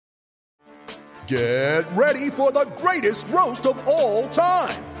Get ready for the greatest roast of all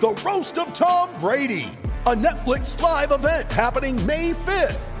time, the Roast of Tom Brady, a Netflix live event happening May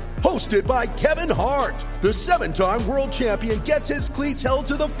 5th. Hosted by Kevin Hart, the 7-time world champion gets his cleats held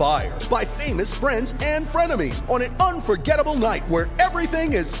to the fire by famous friends and frenemies on an unforgettable night where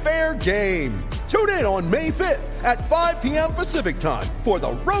everything is fair game. Tune in on May 5th at 5 p.m. Pacific time for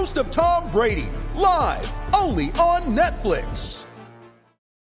the Roast of Tom Brady, live only on Netflix.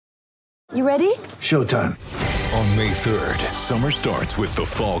 You ready? Showtime. On May 3rd, summer starts with The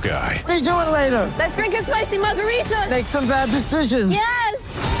Fall Guy. Let's do it later. Let's drink a spicy margarita. Make some bad decisions. Yes!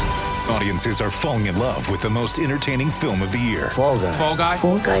 Audiences are falling in love with the most entertaining film of the year. Fall Guy. Fall Guy?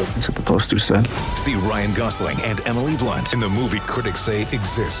 Fall guy. That's what the poster said. See Ryan Gosling and Emily Blunt in the movie critics say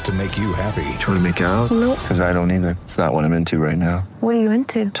exists to make you happy. Trying to make it out? Nope. Because I don't either. It's not what I'm into right now. What are you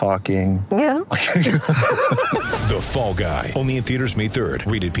into? Talking. Yeah. The Fall Guy. Only in theaters May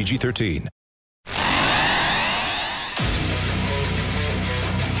 3rd. Rated PG-13.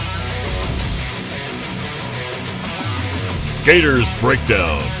 Gators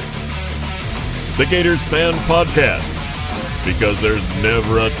Breakdown, the Gators fan podcast, because there's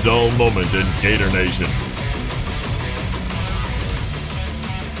never a dull moment in Gator Nation.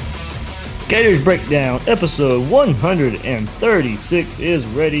 Gators Breakdown, episode 136 is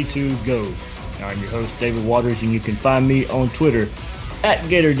ready to go. I'm your host, David Waters, and you can find me on Twitter at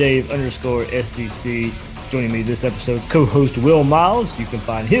GatorDave_SCC. Joining me this episode, co-host Will Miles. You can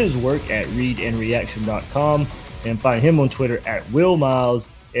find his work at readandreaction.com. And find him on Twitter at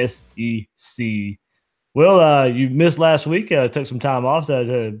WillMilesSEC. Will, you missed last week. Took some time off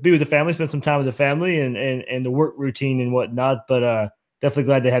to be with the family, spend some time with the family and the work routine and whatnot. But definitely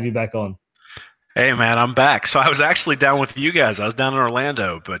glad to have you back on. Hey, man, I'm back. So I was actually down with you guys. I was down in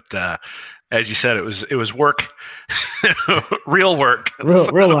Orlando, but as you said, it was work, real work,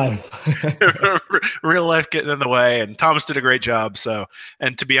 real life, real life getting in the way. And Thomas did a great job. So,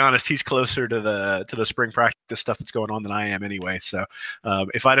 and to be honest, he's closer to the spring practice stuff that's going on than I am anyway. So,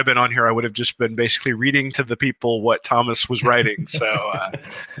 if I'd have been on here, I would have just been basically reading to the people what Thomas was writing. So,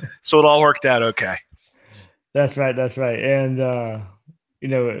 so it all worked out okay. That's right. And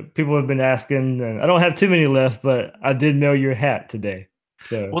people have been asking, and I don't have too many left, but I did mail your hat today.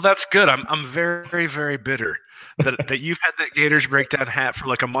 So. Well, that's good. I'm very, very bitter that you've had that Gators Breakdown hat for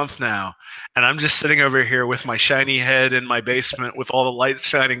like a month now, and I'm just sitting over here with my shiny head in my basement with all the lights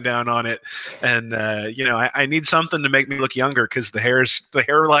shining down on it, and I need something to make me look younger because the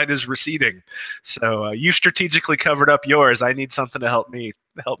hairline is receding. So you strategically covered up yours. I need something to help me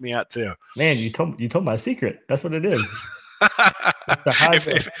out too. Man, you told my secret. That's what it is.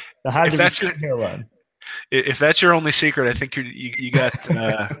 If that's your hairline. If that's your only secret, I think you got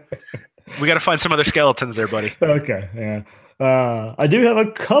we got to find some other skeletons there, buddy. Okay, yeah. I do have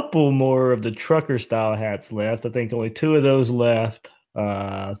a couple more of the trucker style hats left. I think only 2 of those left.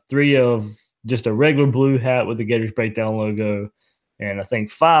 3 of just a regular blue hat with the Gators Breakdown logo, and I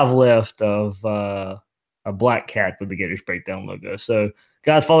think 5 left of a black hat with the Gators Breakdown logo. So,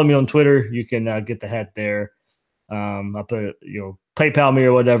 guys, follow me on Twitter. You can get the hat there. I put PayPal me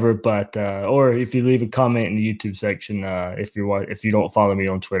or whatever, but or if you leave a comment in the YouTube section, if you don't follow me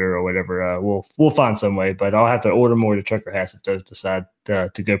on Twitter or whatever, we'll find some way. But I'll have to order more of the trucker hats if those decide to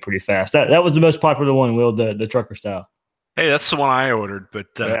go pretty fast. That was the most popular one, Will, the trucker style. Hey, that's the one I ordered.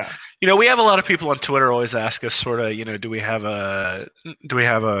 But we have a lot of people on Twitter always ask us sort of, do we have a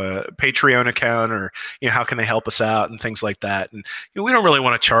Patreon account, or how can they help us out and things like that. And we don't really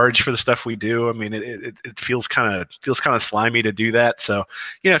want to charge for the stuff we do. I mean, it feels kind of slimy to do that. So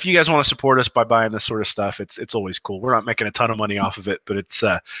if you guys want to support us by buying this sort of stuff, it's always cool. We're not making a ton of money off of it, but it's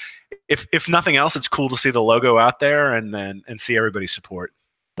if nothing else, it's cool to see the logo out there and see everybody's support.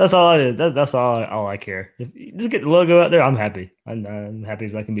 That's all I did. That's all I care. If you just get the logo out there, I'm happy. I'm happy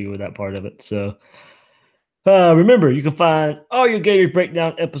as I can be with that part of it. So remember, you can find all your Gators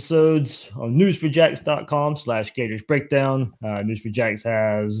Breakdown episodes on news4jax.com/Gators Breakdown. News4Jax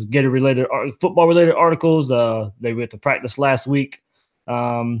has Gator-related, football-related articles. They went to practice last week.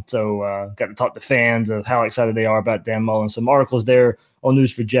 So got to talk to fans of how excited they are about Dan Mullen. Some articles there on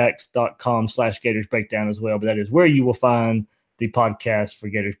news4jax.com/Gators Breakdown as well. But that is where you will find the podcast for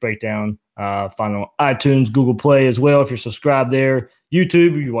Gators Breakdown. Find on iTunes, Google Play as well. If you're subscribed there,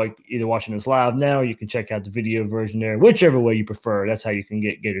 YouTube, you're either watching this live now, or you can check out the video version there, whichever way you prefer. That's how you can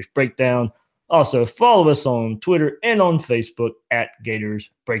get Gators Breakdown. Also, follow us on Twitter and on Facebook at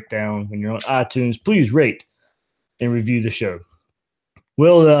Gators Breakdown. When you're on iTunes, please rate and review the show.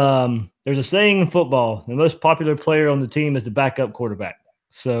 Well, there's a saying in football: the most popular player on the team is the backup quarterback.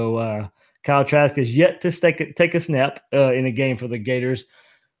 So Kyle Trask has yet to take a snap in a game for the Gators.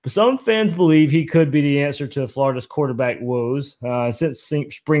 But some fans believe he could be the answer to Florida's quarterback woes. Since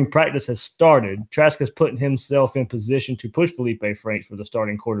spring practice has started, Trask has put himself in position to push Felipe Franks for the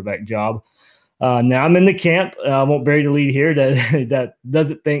starting quarterback job. Now I'm in the camp. I won't bury the lead here that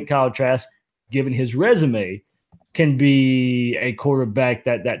doesn't think Kyle Trask, given his resume, can be a quarterback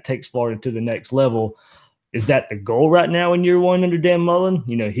that takes Florida to the next level. Is that the goal right now in year one under Dan Mullen?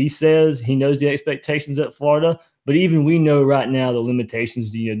 He says he knows the expectations at Florida, but even we know right now the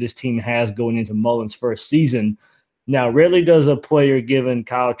limitations this team has going into Mullen's first season. Now, rarely does a player given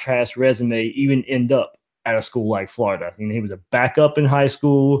Kyle Trask's resume even end up at a school like Florida. He was a backup in high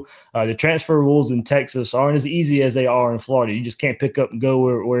school. The transfer rules in Texas aren't as easy as they are in Florida. You just can't pick up and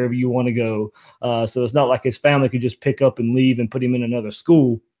go wherever you want to go. So it's not like his family could just pick up and leave and put him in another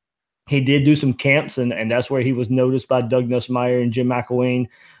school. He did do some camps, and that's where he was noticed by Doug Nussmeier and Jim McElwain.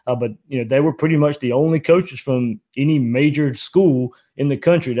 But they were pretty much the only coaches from any major school in the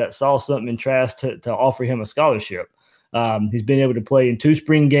country that saw something in Trask to offer him a scholarship. He's been able to play in 2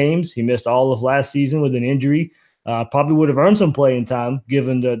 spring games. He missed all of last season with an injury. Probably would have earned some playing time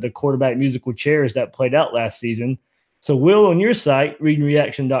given the quarterback musical chairs that played out last season. So, Will, on your site,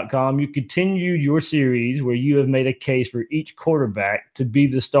 readingreaction.com, you continued your series where you have made a case for each quarterback to be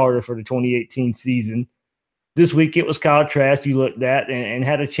the starter for the 2018 season. This week it was Kyle Trask you looked at and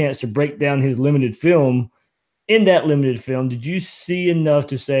had a chance to break down his limited film. In that limited film, did you see enough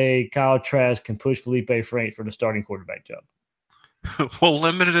to say Kyle Trask can push Felipe Franks for the starting quarterback job? Well,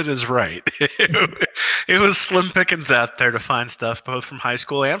 limited is right. It was slim pickings out there to find stuff both from high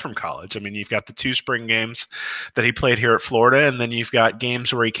school and from college. I mean, you've got the 2 spring games that he played here at Florida, and then you've got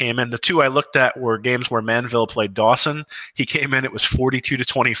games where he came in. The 2 I looked at were games where Manville played Dawson. He came in, it was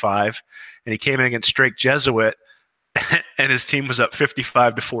 42-25, and he came in against Drake Jesuit, and his team was up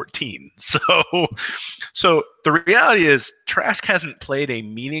 55-14. So the reality is Trask hasn't played a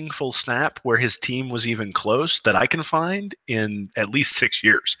meaningful snap where his team was even close that I can find in at least 6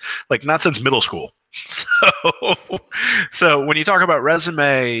 years, like not since middle school. So when you talk about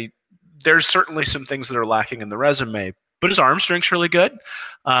resume, there's certainly some things that are lacking in the resume, but his arm strength's really good.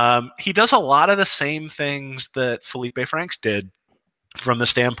 He does a lot of the same things that Felipe Franks did from the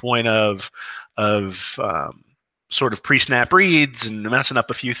standpoint of sort of pre-snap reads and messing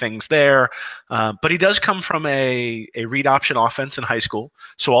up a few things there. But he does come from a read option offense in high school.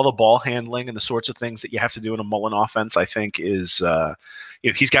 So all the ball handling and the sorts of things that you have to do in a Mullen offense, I think is,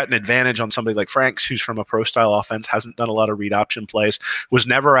 he's got an advantage on somebody like Franks, who's from a pro style offense, hasn't done a lot of read option plays, was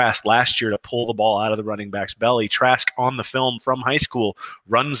never asked last year to pull the ball out of the running back's belly. Trask on the film from high school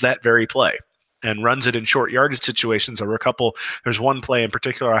runs that very play and runs it in short yardage situations. There's one play in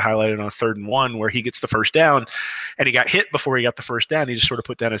particular I highlighted on 3rd and 1 where he gets the first down and he got hit before he got the first down. He just sort of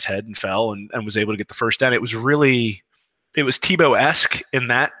put down his head and fell and was able to get the first down. It was Tebow-esque in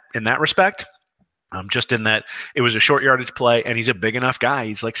that respect. Just in that it was a short yardage play, and he's a big enough guy.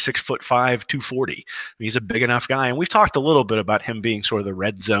 He's like 6'5", 240. He's a big enough guy, and we've talked a little bit about him being sort of the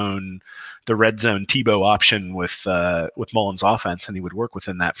red zone Tebow option with Mullen's offense, and he would work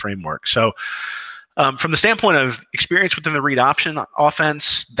within that framework. So, from the standpoint of experience within the read option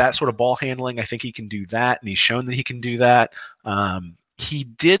offense, that sort of ball handling, I think he can do that, and he's shown that he can do that. He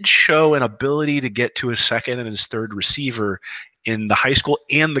did show an ability to get to his second and his third receiver in the high school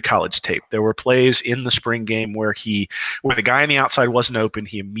and the college tape. There were plays in the spring game where the guy on the outside wasn't open.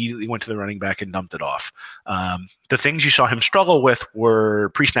 He immediately went to the running back and dumped it off. The things you saw him struggle with were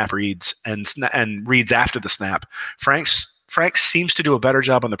pre-snap reads and reads after the snap. Franks seems to do a better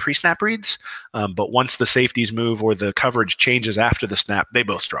job on the pre-snap reads, but once the safeties move or the coverage changes after the snap, they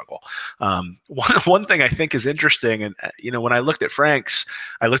both struggle. One thing I think is interesting, and when I looked at Franks,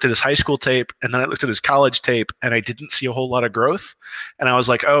 I looked at his high school tape, and then I looked at his college tape, and I didn't see a whole lot of growth. And I was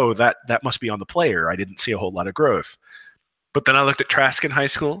like, oh, that must be on the player. I didn't see a whole lot of growth. But then I looked at Trask in high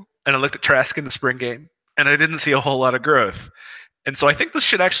school, and I looked at Trask in the spring game, and I didn't see a whole lot of growth. And so I think this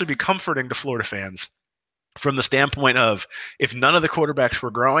should actually be comforting to Florida fans. From the standpoint of if none of the quarterbacks were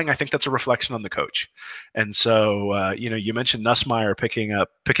growing, I think that's a reflection on the coach. And so, you mentioned Nussmeier picking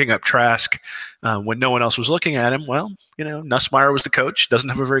up Trask when no one else was looking at him. Well, Nussmeier was the coach, doesn't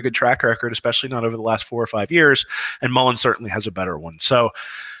have a very good track record, especially not over the last 4 or 5 years. And Mullen certainly has a better one. So,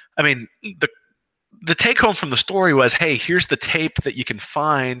 I mean, the take home from the story was, hey, here's the tape that you can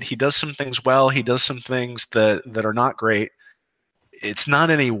find. He does some things well. He does some things that are not great. it's not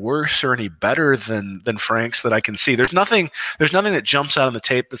any worse or any better than Frank's that I can see. There's nothing that jumps out on the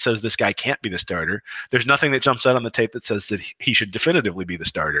tape that says this guy can't be the starter. There's nothing that jumps out on the tape that says that he should definitively be the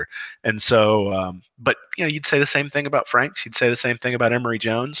starter. And so, but you'd say the same thing about Franks. You'd say the same thing about Emory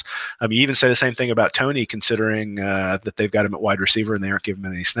Jones. You even say the same thing about Tony, considering that they've got him at wide receiver and they aren't giving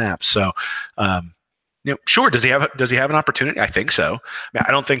him any snaps. So, sure. Does he have an opportunity? I think so. I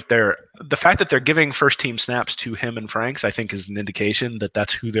don't think the fact that they're giving first team snaps to him and Franks, I think, is an indication that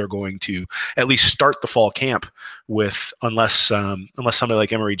that's who they're going to at least start the fall camp with, unless somebody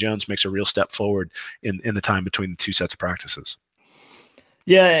like Emory Jones makes a real step forward in the time between the two sets of practices.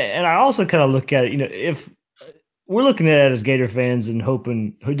 Yeah, and I also kind of look at it. If we're looking at it as Gator fans and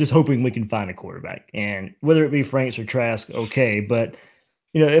hoping we can find a quarterback, and whether it be Franks or Trask, okay, but.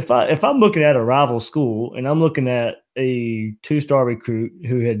 If I'm looking at a rival school and I'm looking at a 2-star recruit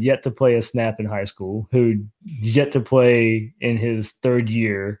who had yet to play a snap in high school, who yet to play in his third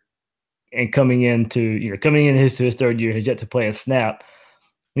year, and coming into his third year has yet to play a snap,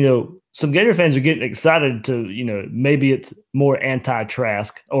 some Gator fans are getting excited to, maybe it's more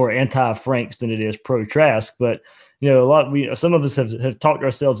anti-Trask or anti-Franks than it is pro-Trask, but some of us have talked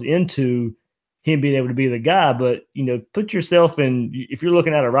ourselves into him being able to be the guy, but put yourself in. If you're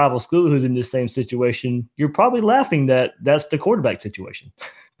looking at a rival school who's in this same situation, you're probably laughing that that's the quarterback situation.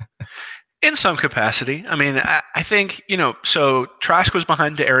 In some capacity, I mean, I think So Trask was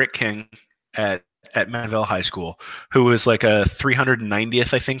behind Eric King at Manvel High School, who was like a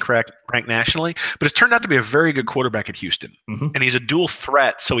 390th, I think, ranked nationally, but it's turned out to be a very good quarterback at Houston, and he's a dual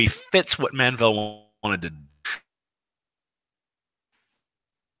threat, so he fits what Manvel wanted to do.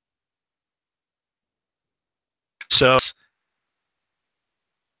 So,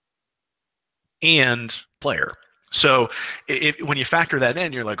 and player. So when you factor that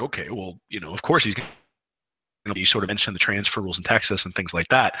in, you're like, okay, well, of course he's going to be. You sort of mentioned the transfer rules in Texas and things like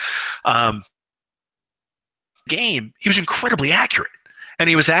that. Game, he was incredibly accurate. And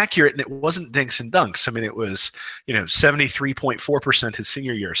he was accurate, and it wasn't dinks and dunks. I mean, it was, 73.4% his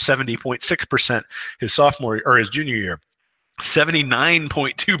senior year, 70.6% his sophomore or his junior year.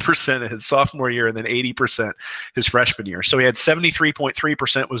 79.2% his sophomore year, and then 80% his freshman year. So he had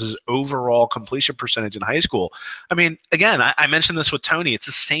 73.3% was his overall completion percentage in high school. I mean, again, I mentioned this with Tony. It's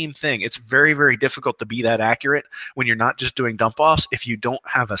the same thing. It's very, very difficult to be that accurate when you're not just doing dump offs if you don't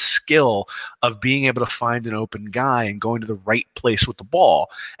have a skill of being able to find an open guy and going to the right place with the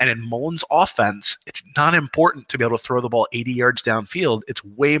ball. And in Mullen's offense, it's not important to be able to throw the ball 80 yards downfield. It's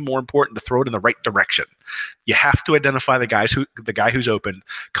way more important to throw it in the right direction. You have to identify the guy who's open,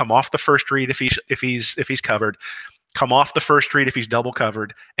 come off the first read if he's covered, come off the first read if he's double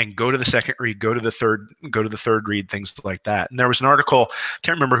covered, and go to the second read, go to the third read, things like that. And there was an article,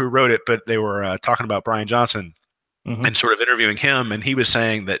 can't remember who wrote it, but they were talking about Brian Johnson and sort of interviewing him, and he was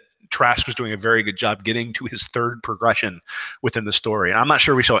saying that Trask was doing a very good job getting to his third progression within the story. And I'm not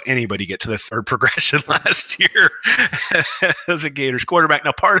sure we saw anybody get to the third progression last year as a Gators quarterback.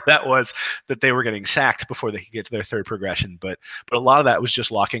 Now, part of that was that they were getting sacked before they could get to their third progression, but a lot of that was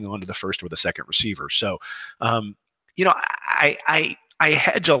just locking onto the first or the second receiver. So, I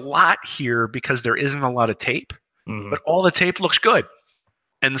hedge a lot here because there isn't a lot of tape, but all the tape looks good.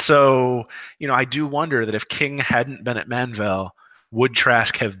 And so, I do wonder that if King hadn't been at Manvel, would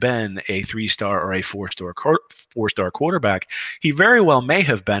Trask have been a 3-star or a 4-star quarterback? He very well may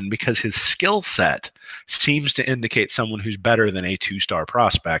have been, because his skill set seems to indicate someone who's better than a 2-star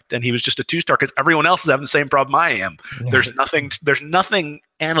prospect. And he was just a 2-star because everyone else is having the same problem I am. There's nothing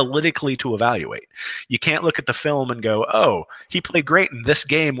analytically to evaluate. You can't look at the film and go, oh, he played great in this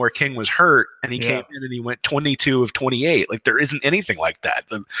game where King was hurt and he came in and he went 22 of 28. Like, there isn't anything like that.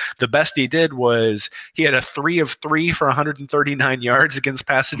 The best he did was he had a 3 of 3 for 139 yards against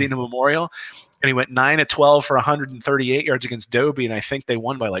Pasadena Memorial, and he went 9 of 12 for 138 yards against Dobie, and I think they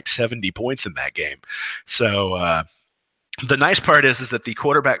won by like 70 points in that game. So the nice part is that the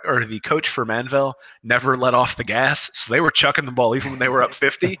quarterback or the coach for Manvel never let off the gas. So they were chucking the ball even when they were up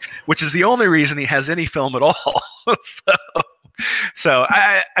 50, which is the only reason he has any film at all. So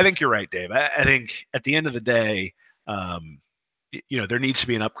I think you're right, Dave. I think at the end of the day, there needs to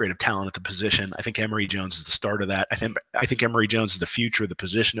be an upgrade of talent at the position. I think Emory Jones is the start of that. I think Emory Jones is the future of the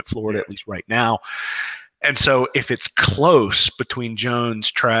position at Florida, at least right now. And so if it's close between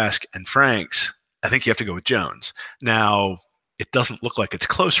Jones, Trask, and Franks, I think you have to go with Jones. Now, it doesn't look like it's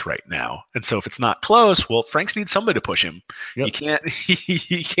close right now. And so if it's not close, well, Franks needs somebody to push him. Yep.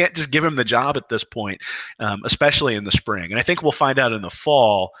 You can't just give him the job at this point, especially in the spring. And I think we'll find out in the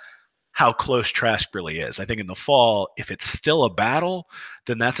fall how close Trask really is. I think in the fall, if it's still a battle,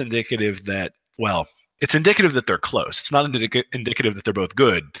 then that's indicative that, well, It's indicative that they're close. It's not indicative that they're both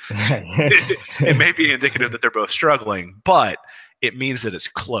good. It may be indicative that they're both struggling, but it means that it's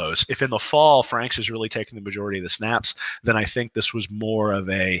close. If in the fall Franks is really taking the majority of the snaps, then I think this was more of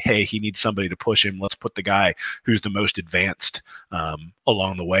a, hey, he needs somebody to push him. Let's put the guy who's the most advanced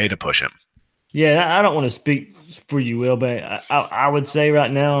along the way to push him. Yeah, I don't want to speak for you, Will, but I would say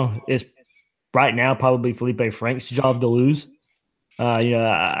right now it's probably Felipe Franks' job to lose.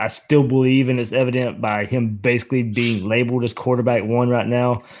 I still believe, and it's evident by him basically being labeled as quarterback one right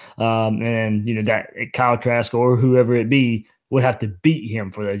now. And that Kyle Trask or whoever it be would have to beat him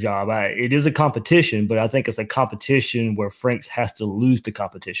for the job. It is a competition, but I think it's a competition where Franks has to lose the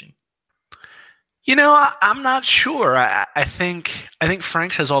competition. I'm not sure. I think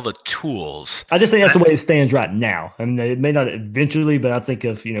Franks has all the tools. I just think that's the way it stands right now. I mean, it may not eventually, but I think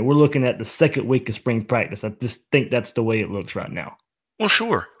if we're looking at the second week of spring practice, I just think that's the way it looks right now. Well,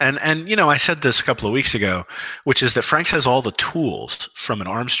 sure. And I said this a couple of weeks ago, which is that Franks has all the tools from an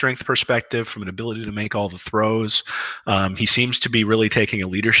arm strength perspective, from an ability to make all the throws. He seems to be really taking a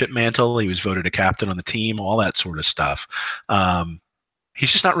leadership mantle. He was voted a captain on the team, all that sort of stuff.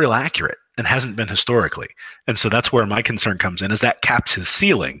 He's just not real accurate and hasn't been historically. And so that's where my concern comes in, is that caps his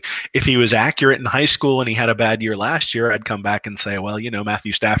ceiling. If he was accurate in high school and he had a bad year last year, I'd come back and say, well,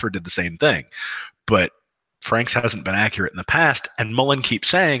 Matthew Stafford did the same thing. But Franks hasn't been accurate in the past, and Mullen keeps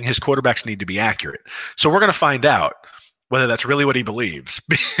saying his quarterbacks need to be accurate. So we're going to find out whether that's really what he believes,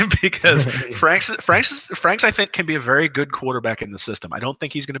 because Franks, I think, can be a very good quarterback in the system. I don't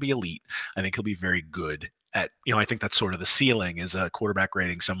think he's going to be elite. I think he'll be very good at, I think that's sort of the ceiling, is a quarterback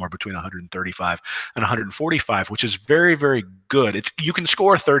rating somewhere between 135 and 145, which is very, very good. You can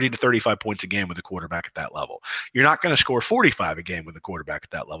score 30 to 35 points a game with a quarterback at that level. You're not going to score 45 a game with a quarterback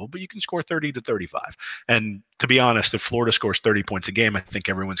at that level, but you can score 30 to 35. And to be honest, if Florida scores 30 points a game, I think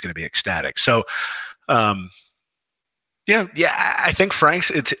everyone's going to be ecstatic. So, yeah, I think Franks,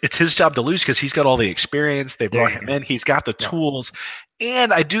 it's his job to lose because he's got all the experience. They brought him in. He's got the tools.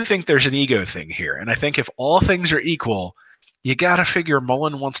 And I do think there's an ego thing here. And I think if all things are equal, you got to figure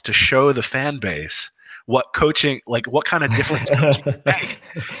Mullen wants to show the fan base what kind of difference coaching can make.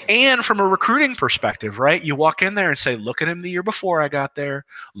 And from a recruiting perspective, right? You walk in there and say, look at him the year before I got there.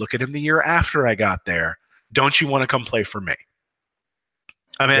 Look at him the year after I got there. Don't you want to come play for me?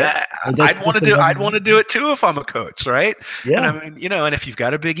 I mean, I'd want to do it too if I'm a coach, right? Yeah. And I mean, and if you've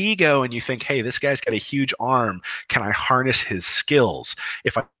got a big ego and you think, hey, this guy's got a huge arm, can I harness his skills?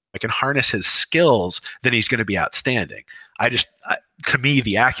 If I can harness his skills, then he's going to be outstanding. To me,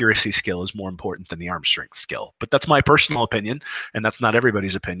 the accuracy skill is more important than the arm strength skill. But that's my personal opinion, and that's not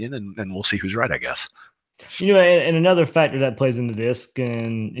everybody's opinion, and we'll see who's right, I guess. And another factor that plays into this,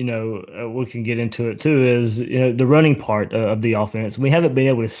 and we can get into it too, is the running part of the offense. We haven't been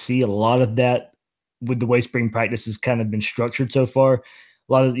able to see a lot of that with the way spring practice has kind of been structured so far.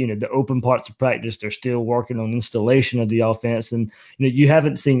 A lot of the open parts of practice, they're still working on installation of the offense, and you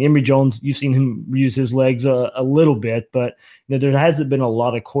haven't seen Emory Jones. You've seen him use his legs a little bit, but there hasn't been a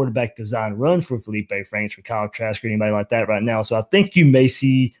lot of quarterback design runs for Felipe Franks, for Kyle Trask, or anybody like that right now. So I think you may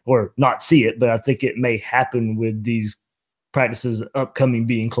see, or not see it, but I think it may happen with these practices upcoming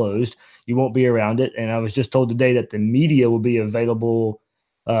being closed. You won't be around it, and I was just told today that the media will be available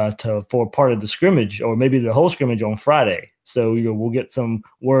for part of the scrimmage, or maybe the whole scrimmage on Friday. So we'll get some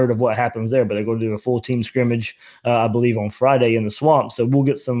word of what happens there, but they're going to do a full team scrimmage, I believe, on Friday in the Swamp. So we'll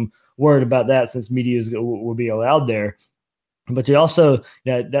get some word about that since media will be allowed there. But you also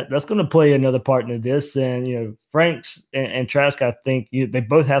that's going to play another part into this. And Franks and Trask, I think they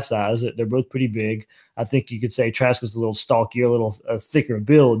both have size. They're both pretty big. I think you could say Trask is a little stalkier, a little thicker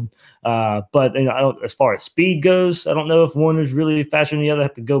build. But as far as speed goes, I don't know if one is really faster than the other. I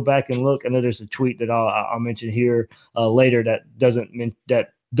have to go back and look. I know there's a tweet that I'll mention here later that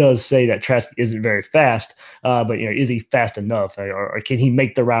does say that Trask isn't very fast, but is he fast enough, or can he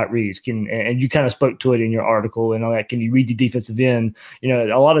make the right reads? And you kind of spoke to it in your article and all that. Can you read the defensive end?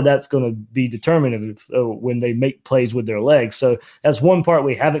 A lot of that's going to be determined when they make plays with their legs. So that's one part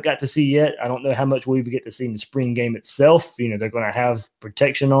we haven't got to see yet. I don't know how much we get to see in the spring game itself. They're going to have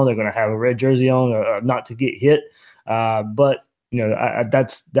protection on. They're going to have a red jersey on, not to get hit. But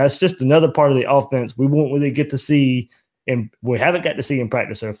that's just another part of the offense we won't really get to see. And we haven't got to see in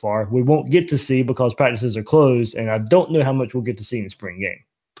practice so far. We won't get to see because practices are closed, and I don't know how much we'll get to see in the spring game.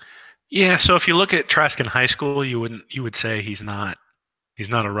 Yeah, so if you look at Trask in high school, you would say he's not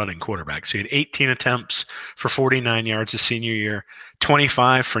a running quarterback. So he had 18 attempts for 49 yards his senior year,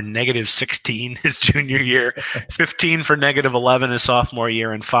 25 for -16 his junior year, 15 for -11 his sophomore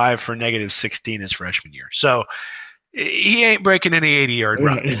year, and 5 for -16 his freshman year. So He ain't breaking any 80-yard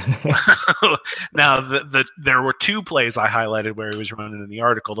runs. Now, there were two plays I highlighted where he was running in the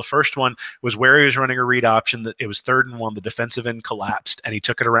article. The first one was where he was running a read option. That it was 3rd and 1. The defensive end collapsed, and he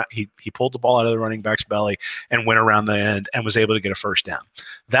took it around. He pulled the ball out of the running back's belly and went around the end and was able to get a first down.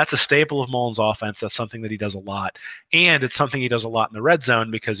 That's a staple of Mullen's offense. That's something that he does a lot, and it's something he does a lot in the red zone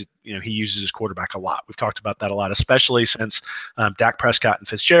because he uses his quarterback a lot. We've talked about that a lot, especially since Dak Prescott and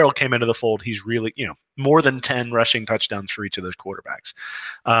Fitzgerald came into the fold. He's really more than 10 rushing touchdowns for each of those quarterbacks.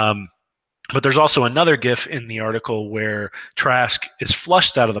 But there's also another GIF in the article where Trask is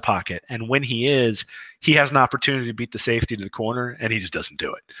flushed out of the pocket. And when he is, he has an opportunity to beat the safety to the corner, and he just doesn't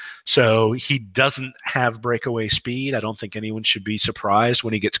do it. So he doesn't have breakaway speed. I don't think anyone should be surprised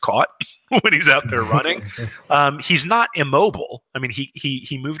when he gets caught when he's out there running. He's not immobile. I mean,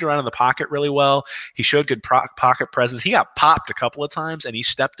 he moved around in the pocket really well. He showed good pocket presence. He got popped a couple of times, and he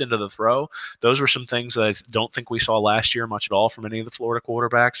stepped into the throw. Those were some things that I don't think we saw last year much at all from any of the Florida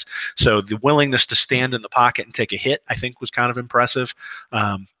quarterbacks. So the willingness to stand in the pocket and take a hit, I think, was kind of impressive.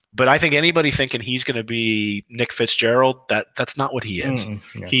 But I think anybody thinking he's going to be Nick Fitzgerald, that's not what he is.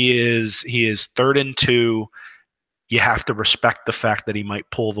 Yeah. He is 3rd and 2. You have to respect the fact that he might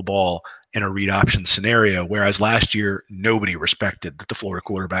pull the ball in a read option scenario, whereas last year nobody respected that the Florida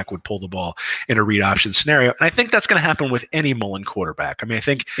quarterback would pull the ball in a read option scenario. And I think that's going to happen with any Mullen quarterback. I mean, I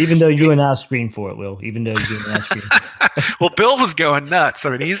think even though you and I screened for it, Will, even though you and I screened. Well, Bill was going nuts. I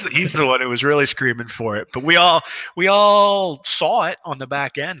mean, he's the one who was really screaming for it. But we all saw it on the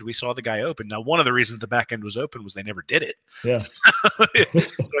back end. We saw the guy open. Now, one of the reasons the back end was open was they never did it. Yeah. So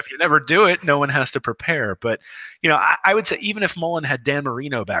if you never do it, no one has to prepare. But I would say even if Mullen had Dan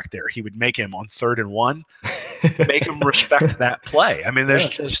Marino back there, he would make him on 3rd and 1, make him respect that play. I mean, there's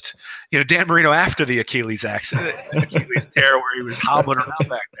just Dan Marino after the Achilles accident, Achilles tear, where he was hobbling around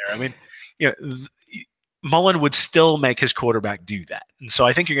back there. I mean, Mullen would still make his quarterback do that. And so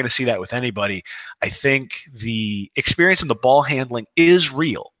I think you're going to see that with anybody. I think the experience in the ball handling is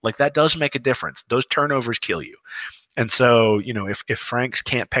real. Like, that does make a difference. Those turnovers kill you. And so, if Franks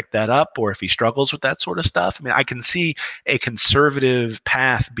can't pick that up, or if he struggles with that sort of stuff, I mean, I can see a conservative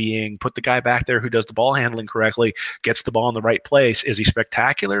path being put the guy back there who does the ball handling correctly, gets the ball in the right place. Is he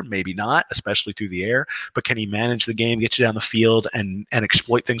spectacular? Maybe not, especially through the air. But can he manage the game, get you down the field, and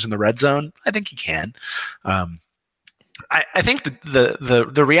exploit things in the red zone? I think he can. I think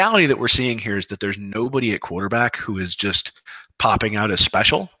the reality that we're seeing here is that there's nobody at quarterback who is just popping out as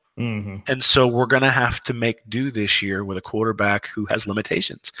special. Mm-hmm. And so we're going to have to make do this year with a quarterback who has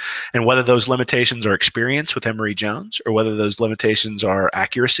limitations. And whether those limitations are experience with Emory Jones, or whether those limitations are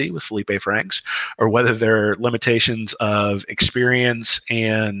accuracy with Felipe Franks, or whether they're limitations of experience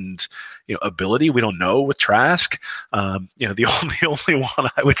and ability, we don't know with Trask. The only one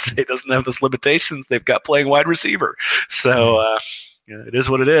I would say doesn't have those limitations, they've got playing wide receiver. So it is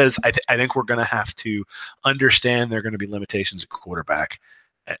what it is. I think we're going to have to understand there are going to be limitations at quarterback,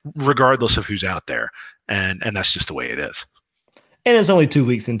 regardless of who's out there, and that's just the way it is. And it's only 2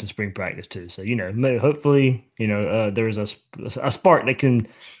 weeks into spring practice too, so hopefully there's a spark that can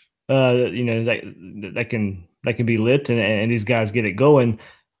that can be lit, and these guys get it going.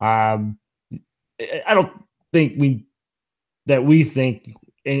 I don't think we think,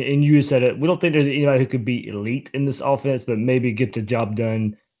 and you said it, we don't think there's anybody who could be elite in this offense, but maybe get the job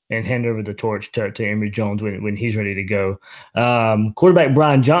done and hand over the torch to Emory Jones when he's ready to go. Quarterback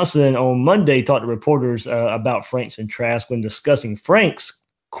Brian Johnson on Monday talked to reporters about Franks and Trask. When discussing Franks,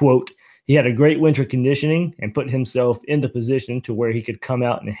 quote, he had a great winter conditioning and put himself in the position to where he could come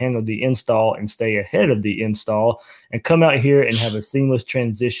out and handle the install and stay ahead of the install and come out here and have a seamless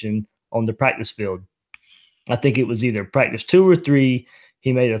transition on the practice field. I think it was either practice 2 or 3.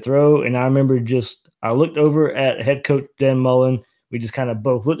 He made a throw, and I remember I looked over at head coach Dan Mullen. We just kind of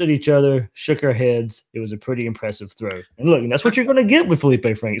both looked at each other, shook our heads. It was a pretty impressive throw. And look, that's what you're going to get with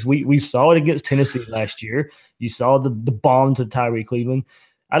Felipe Franks. We saw it against Tennessee last year. You saw the bomb to Tyree Cleveland.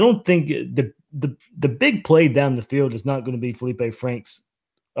 I don't think the big play down the field is not going to be Felipe Franks'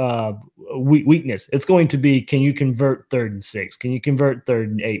 weakness. It's going to be, can you convert 3rd and 6? Can you convert 3rd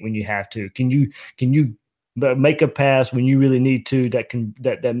and 8 when you have to? Can you make a pass when you really need to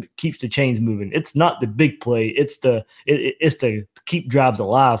that keeps the chains moving? It's not the big play. It's the keep drives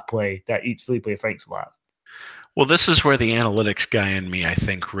alive play that eats Felipe Franks alive. Well, this is where the analytics guy in me, I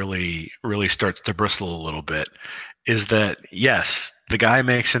think, really, really starts to bristle a little bit, is that, yes, the guy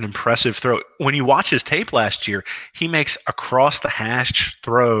makes an impressive throw. When you watch his tape last year, he makes across the hash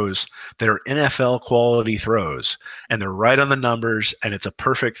throws that are NFL quality throws, and they're right on the numbers, and it's a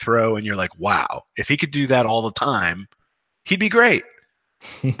perfect throw. And you're like, wow, if he could do that all the time, he'd be great.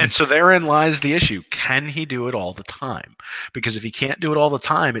 And so therein lies the issue. Can he do it all the time? Because if he can't do it all the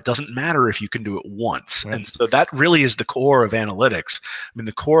time, it doesn't matter if you can do it once. Right. And so that really is the core of analytics. I mean,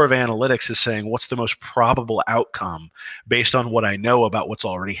 the core of analytics is saying what's the most probable outcome based on what I know about what's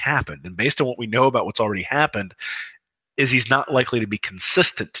already happened. And based on what we know about what's already happened, is he's not likely to be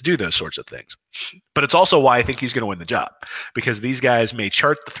consistent to do those sorts of things. But it's also why I think he's going to win the job, because these guys may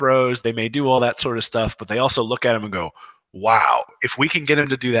chart the throws, they may do all that sort of stuff, but they also look at him and go, wow, if we can get him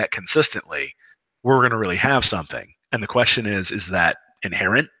to do that consistently, we're going to really have something. And the question is that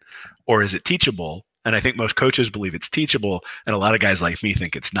inherent or is it teachable? And I think most coaches believe it's teachable, and a lot of guys like me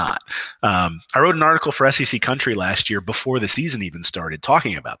think it's not. I wrote an article for SEC Country last year before the season even started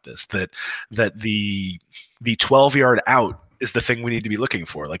talking about this, that the 12-yard out is the thing we need to be looking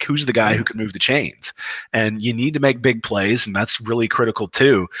for. Like, who's the guy who can move the chains? And you need to make big plays, and that's really critical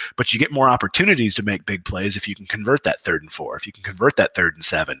too. But you get more opportunities to make big plays if you can convert that 3rd and 4, if you can convert that 3rd and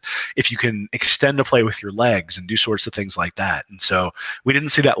 7, if you can extend a play with your legs and do sorts of things like that. And so we didn't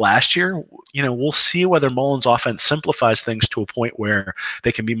see that last year. You know, we'll see whether Mullen's offense simplifies things to a point where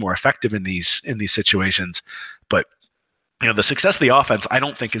they can be more effective in these situations. But you know, the success of the offense, I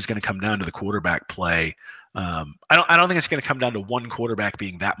don't think is going to come down to the quarterback play. I don't think it's going to come down to one quarterback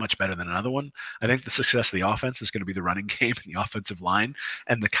being that much better than another one. I think the success of the offense is going to be the running game and the offensive line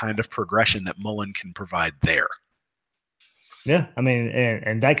and the kind of progression that Mullen can provide there. Yeah, I mean,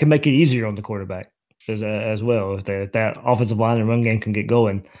 and that can make it easier on the quarterback as well. If that offensive line and run game can get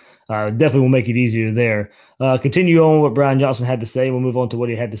going, definitely will make it easier there. Continue on what Brian Johnson had to say. We'll move on to what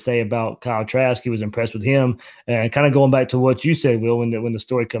he had to say about Kyle Trask. He was impressed with him. And kind of going back to what you said, Will, when the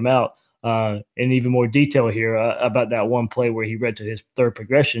story come out, in even more detail here about that one play where he read to his 3rd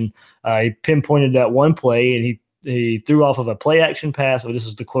progression. He pinpointed that one play, and he threw off of a play action pass. Well, this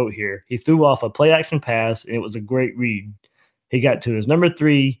is the quote here. He threw off a play action pass, and it was a great read. He got to his number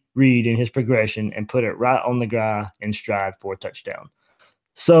 3 read in his progression and put it right on the guy in stride for a touchdown.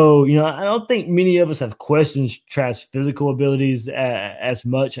 So, you know, I don't think many of us have questioned Trask's physical abilities as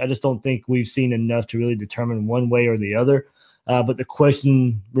much. I just don't think we've seen enough to really determine one way or the other. But the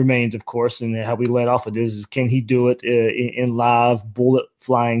question remains, of course, and how we led off of this is, can he do it in live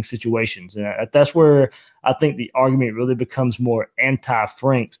bullet-flying situations? And that's where I think the argument really becomes more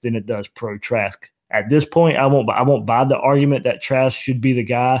anti-Franks than it does pro-Trask. At this point, I won't buy the argument that Trask should be the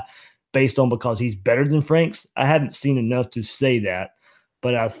guy based on because he's better than Franks. I haven't seen enough to say that.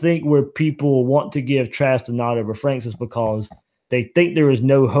 But I think where people want to give Trask the nod over Franks is because they think there is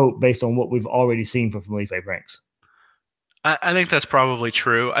no hope based on what we've already seen from Felipe Franks. I think that's probably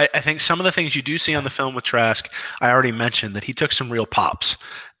true. I think some of the things you do see on the film with Trask, I already mentioned that he took some real pops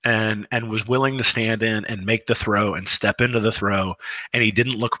and was willing to stand in and make the throw and step into the throw, and he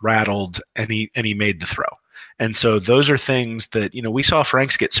didn't look rattled, and he made the throw. And so those are things that, you know, we saw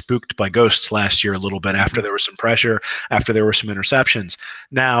Franks get spooked by ghosts last year a little bit after there was some pressure, after there were some interceptions.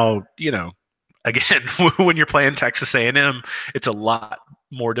 Now, you know, again, when you're playing Texas A&M, it's a lot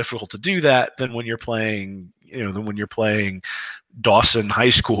more difficult to do that than when you're playing, Dawson High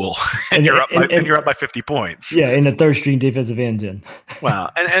School and you're up by 50 points. Yeah, in the 3rd string defensive ends in. Wow.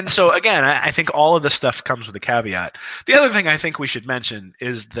 And so again, I think all of this stuff comes with a caveat. The other thing I think we should mention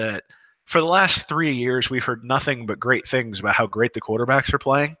is that for the last 3 years, we've heard nothing but great things about how great the quarterbacks are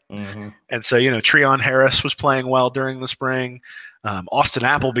playing. Mm-hmm. And so, you know, Treon Harris was playing well during the spring. Austin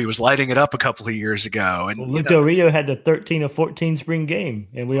Appleby was lighting it up a couple of years ago. And Luke Del Rio had the 13 of 14 spring game,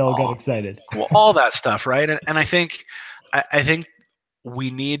 and we all got excited. Well, all that stuff, right? And I think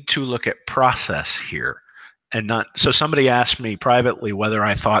we need to look at process here. And not so somebody asked me privately whether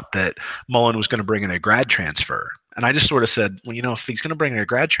I thought that Mullen was going to bring in a grad transfer. And I just sort of said, well, you know, if he's going to bring in a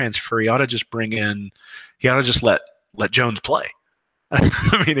grad transfer, he ought to just let Jones play.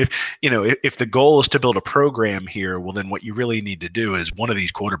 I mean, if the goal is to build a program here, well, then what you really need to do is one of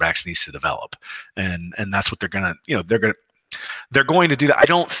these quarterbacks needs to develop. And that's what they're going to do that. I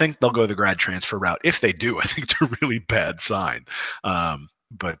don't think they'll go the grad transfer route. If they do, I think it's a really bad sign.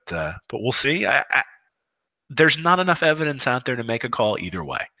 But we'll see. There's not enough evidence out there to make a call either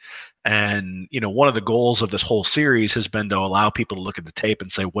way. And, you know, one of the goals of this whole series has been to allow people to look at the tape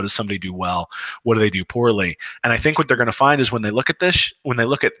and say, what does somebody do well? What do they do poorly? And I think what they're going to find is when they look at this, when they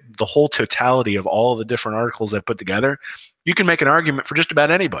look at the whole totality of all of the different articles they put together, you can make an argument for just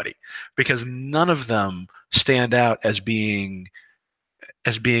about anybody because none of them stand out as being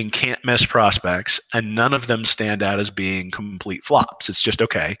can't miss prospects, and none of them stand out as being complete flops. It's just,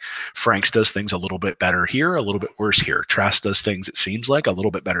 okay, Franks does things a little bit better here, a little bit worse here. Trask does things, it seems like, a little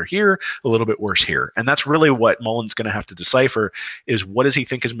bit better here, a little bit worse here. And that's really what Mullen's going to have to decipher is what does he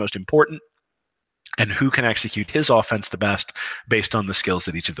think is most important, and who can execute his offense the best based on the skills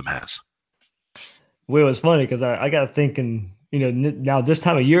that each of them has. Well, it's funny because I got thinking, now this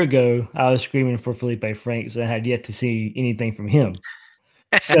time a year ago, I was screaming for Felipe Franks and I had yet to see anything from him.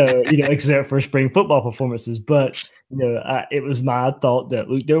 So, except for spring football performances. But, it was my thought that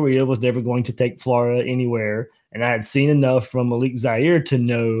Luke Del Rio was never going to take Florida anywhere. And I had seen enough from Malik Zaire to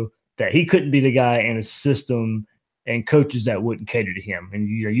know that he couldn't be the guy in a system and coaches that wouldn't cater to him. And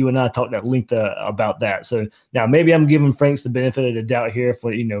you and I talked at length about that. So now maybe I'm giving Franks the benefit of the doubt here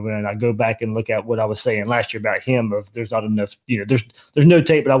for, when I go back and look at what I was saying last year about him, or if there's not enough, there's no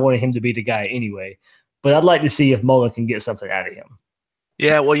tape, but I wanted him to be the guy anyway. But I'd like to see if Mullen can get something out of him.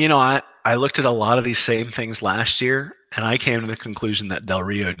 Yeah, well, I looked at a lot of these same things last year, and I came to the conclusion that Del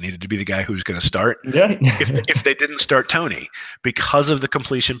Rio needed to be the guy who was going to start if they didn't start Tony, because of the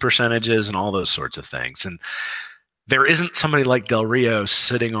completion percentages and all those sorts of things. And there isn't somebody like Del Rio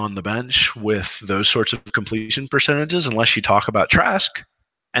sitting on the bench with those sorts of completion percentages unless you talk about Trask.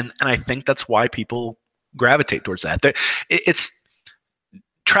 And I think that's why people gravitate towards that.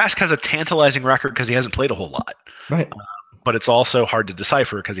 Trask has a tantalizing record because he hasn't played a whole lot. Right. But it's also hard to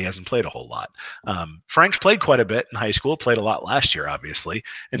decipher because he hasn't played a whole lot. Frank's played quite a bit in high school, played a lot last year, obviously.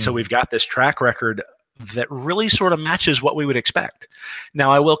 And so we've got this track record that really sort of matches what we would expect. Now,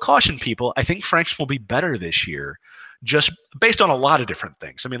 I will caution people, I think Franks will be better this year, just based on a lot of different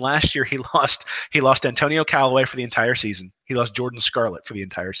things. I mean, last year he lost Antonio Callaway for the entire season. He lost Jordan Scarlett for the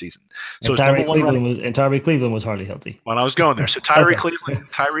entire season. So Tyree Cleveland was hardly healthy. When I was going there. So Tyree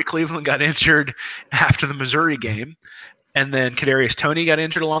Cleveland got injured after the Missouri game. And then Kadarius Toney got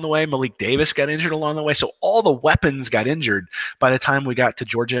injured along the way. Malik Davis got injured along the way. So all the weapons got injured by the time we got to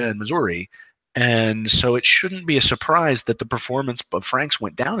Georgia and Missouri. And so it shouldn't be a surprise that the performance of Franks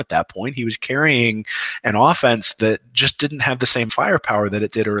went down at that point. He was carrying an offense that just didn't have the same firepower that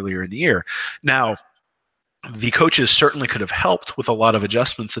it did earlier in the year. Now, the coaches certainly could have helped with a lot of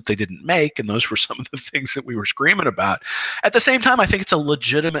adjustments that they didn't make, and those were some of the things that we were screaming about. At the same time, I think it's a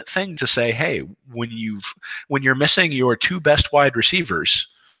legitimate thing to say, hey, when you're missing your two best wide receivers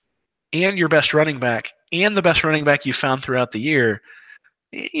and your best running back and the best running back you found throughout the year,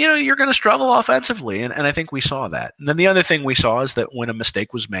 you're going to struggle offensively, and I think we saw that. And then the other thing we saw is that when a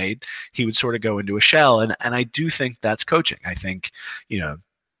mistake was made, he would sort of go into a shell, and I do think that's coaching. I think,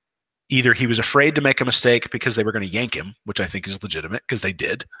 either he was afraid to make a mistake because they were going to yank him, which I think is legitimate because they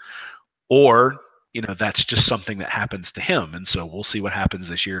did, or, that's just something that happens to him. And so we'll see what happens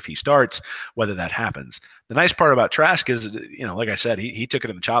this year if he starts, whether that happens. The nice part about Trask is, like I said, he took it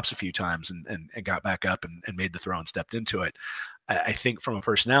in the chops a few times and got back up and made the throw and stepped into it. I think from a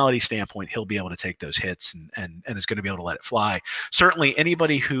personality standpoint, he'll be able to take those hits and is going to be able to let it fly. Certainly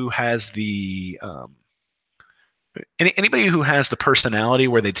anybody who has the anybody who has the personality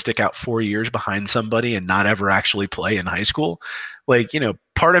where they'd stick out 4 years behind somebody and not ever actually play in high school,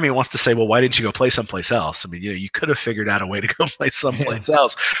 part of me wants to say, well, why didn't you go play someplace else? I mean, you could have figured out a way to go play someplace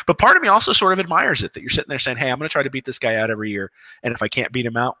else. But part of me also sort of admires it, that you're sitting there saying, hey, I'm going to try to beat this guy out every year. And if I can't beat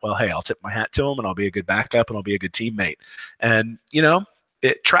him out, well, hey, I'll tip my hat to him and I'll be a good backup and I'll be a good teammate. And,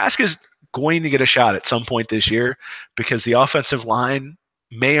 Trask is going to get a shot at some point this year because the offensive line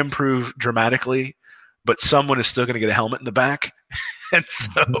may improve dramatically, but someone is still going to get a helmet in the back. And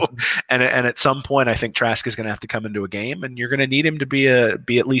so, and at some point, I think Trask is going to have to come into a game, and you're going to need him to be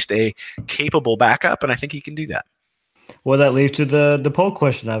at least a capable backup, and I think he can do that. Well, that leads to the poll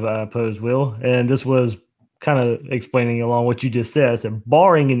question I've posed, Will, and this was kind of explaining along what you just said. I said,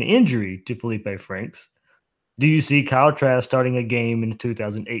 barring an injury to Felipe Franks, do you see Kyle Trask starting a game in the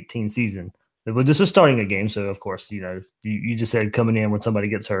 2018 season? Well, this is starting a game, so of course, you just said coming in when somebody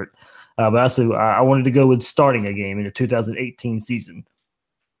gets hurt. But I wanted to go with starting a game in the 2018 season.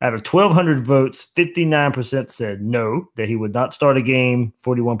 Out of 1,200 votes, 59% said no, that he would not start a game.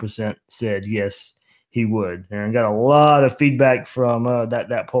 41% said yes, he would. And I got a lot of feedback from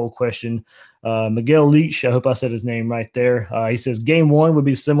that poll question. Miguel Leach, I hope I said his name right there. He says game one would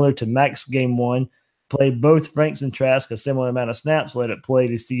be similar to Mac's game one. Play both Franks and Trask a similar amount of snaps. Let it play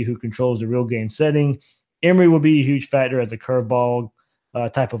to see who controls the real game setting. Emory will be a huge factor as a curveball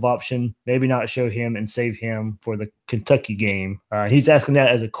type of option. Maybe not show him and save him for the Kentucky game. He's asking that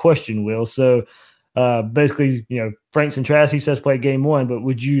as a question, Will. So basically, Franks and Trask, he says play game one, but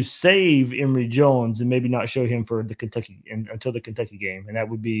would you save Emory Jones and maybe not show him for the Kentucky until the Kentucky game? And that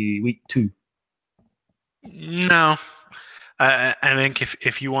would be week 2. No. I think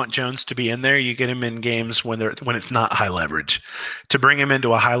if you want Jones to be in there, you get him in games when it's not high leverage. To bring him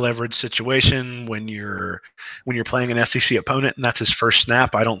into a high leverage situation when you're playing an SEC opponent and that's his first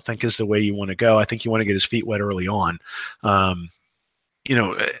snap, I don't think is the way you want to go. I think you want to get his feet wet early on.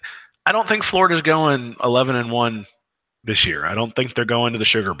 I don't think Florida's going 11-1 this year. I don't think they're going to the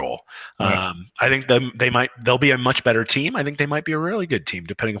Sugar Bowl. Right. I think they'll be a much better team. I think they might be a really good team,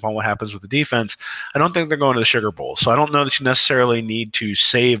 depending upon what happens with the defense. I don't think they're going to the Sugar Bowl. So I don't know that you necessarily need to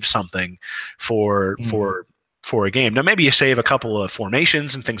save something for a game. Now, maybe you save a couple of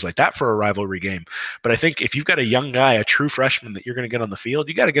formations and things like that for a rivalry game. But I think if you've got a young guy, a true freshman that you're going to get on the field,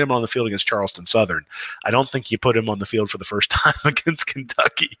 you got to get him on the field against Charleston Southern. I don't think you put him on the field for the first time against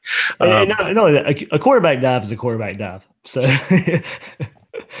Kentucky. A quarterback dive is a quarterback dive. So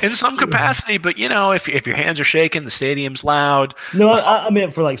in some capacity, but if your hands are shaking, the stadium's loud. No, I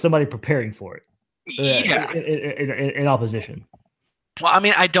meant for like somebody preparing for it. Yeah. In opposition. Well, I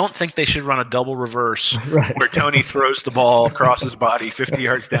mean, I don't think they should run a double reverse right. where Tony throws the ball across his body 50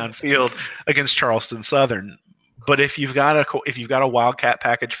 yards downfield against Charleston Southern. But if you've got a wildcat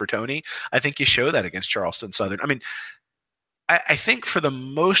package for Tony, I think you show that against Charleston Southern. I mean, I think for the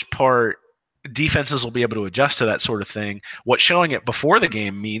most part, defenses will be able to adjust to that sort of thing. What showing it before the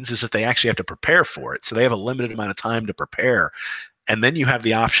game means is that they actually have to prepare for it. So they have a limited amount of time to prepare. And then you have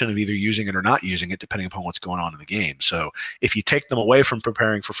the option of either using it or not using it, depending upon what's going on in the game. So if you take them away from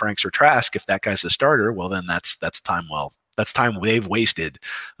preparing for Franks or Trask, if that guy's the starter, well, then that's time they've wasted.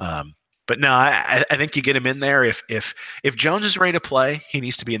 But no, I think you get him in there. If Jones is ready to play, he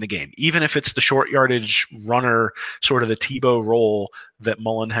needs to be in the game, even if it's the short yardage runner, sort of the Tebow role that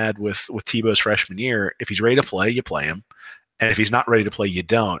Mullen had with Tebow's freshman year. If he's ready to play, you play him. And if he's not ready to play, you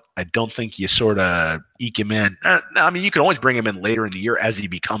don't. I don't think you sort of eke him in. I mean, you can always bring him in later in the year as he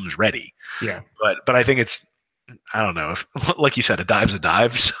becomes ready. Yeah. But I think it's, I don't know, if, like you said, a dive's a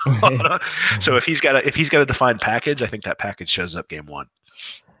dive. So if he's got a defined package, I think that package shows up game one.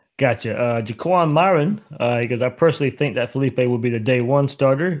 Gotcha. Jaquan Myron, because I personally think that Felipe would be the day one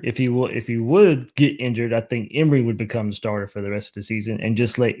starter. If he would get injured, I think Emory would become the starter for the rest of the season and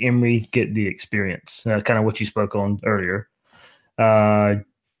just let Emory get the experience. Kind of what you spoke on earlier.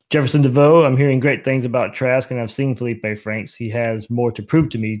 Jefferson DeVoe, I'm hearing great things about Trask, and I've seen Felipe Franks. He has more to prove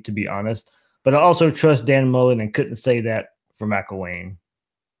to me, to be honest. But I also trust Dan Mullen and couldn't say that for McElwain.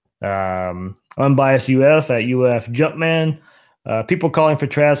 Unbiased UF at UF Jumpman. People calling for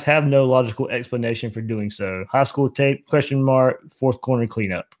Trask have no logical explanation for doing so. High school tape, ? Fourth corner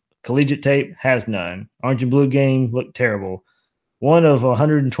cleanup. Collegiate tape has none. Orange and blue game looked terrible. One of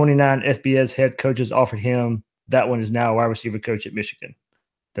 129 FBS head coaches offered him. That one is now a wide receiver coach at Michigan.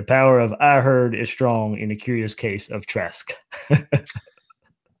 The power of I heard is strong in the curious case of Trask.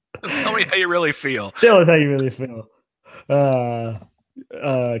 Tell me how you really feel. Tell us how you really feel.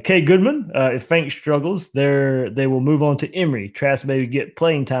 Kay Goodman, if Frank struggles, they will move on to Emory. Trask may get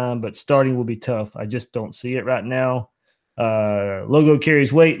playing time, but starting will be tough. I just don't see it right now. Logo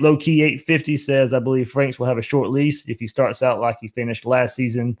carries weight. Low key 850 says, I believe Franks will have a short lease if he starts out like he finished last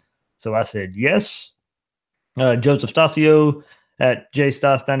season. So I said yes. Joseph Stasio at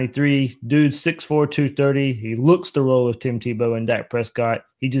JStas93. Dude, 6'4", 230. He looks the role of Tim Tebow and Dak Prescott.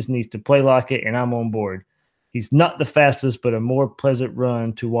 He just needs to play like it, and I'm on board. He's not the fastest, but a more pleasant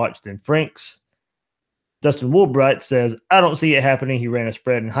run to watch than Franks. Dustin Woolbright says, I don't see it happening. He ran a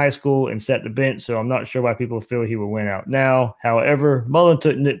spread in high school and set the bench, so I'm not sure why people feel he will win out now. However, Mullen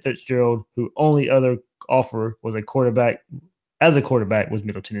took Nick Fitzgerald, who only other offer was a quarterback was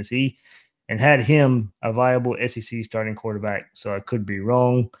Middle Tennessee, and had him a viable SEC starting quarterback, so I could be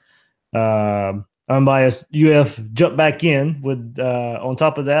wrong. Unbiased UF jump back in with, on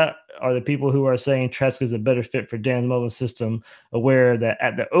top of that, are the people who are saying Trask is a better fit for Dan Mullen's system, aware that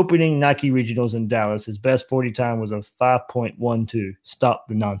at the opening Nike Regionals in Dallas, his best 40 time was a 5.12. Stop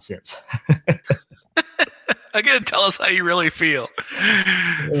the nonsense. Again, tell us how you really feel.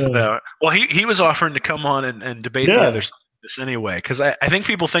 Well, he was offering to come on and debate the other side of this anyway, because I think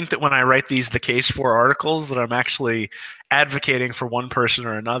people think that when I write the case for articles that I'm actually advocating for one person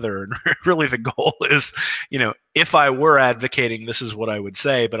or another. And really the goal is, if I were advocating, this is what I would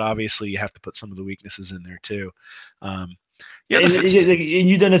say, but obviously you have to put some of the weaknesses in there too. And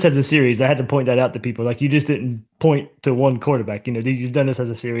you've done this as a series. I had to point that out to people. Like, you just didn't point to one quarterback. You've done this as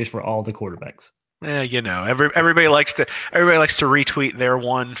a series for all the quarterbacks. Everybody likes to retweet their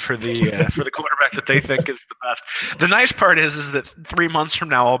one for the quarterback that they think is the best. The nice part is that 3 months from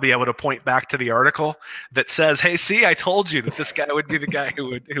now I'll be able to point back to the article that says, "Hey, see, I told you that this guy would be the guy who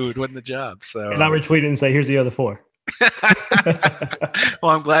would win the job." So, and I retweet it and say, "Here's the other 4."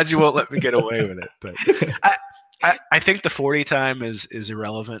 Well, I'm glad you won't let me get away with it, but I think the 40 time is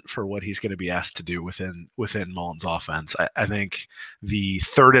irrelevant for what he's going to be asked to do within Mullen's offense. I think the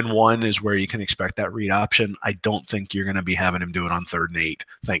 3rd and 1 is where you can expect that read option. I don't think you're going to be having him do it on 3rd and 8.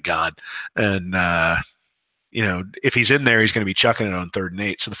 Thank God. And if he's in there, he's going to be chucking it on 3rd and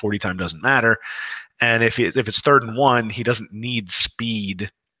 8, so the 40 time doesn't matter. And if it's 3rd and 1, he doesn't need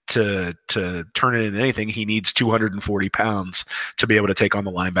speed to turn it into anything. He needs 240 pounds to be able to take on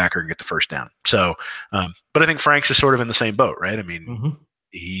the linebacker and get the first down. So, but I think Franks is sort of in the same boat, right? I mean,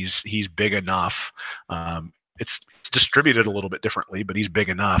 he's big enough. It's distributed a little bit differently, but he's big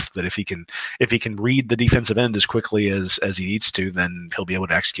enough that if he can read the defensive end as quickly as he needs to, then he'll be able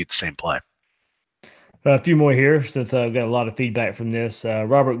to execute the same play. A few more here since I've got a lot of feedback from this.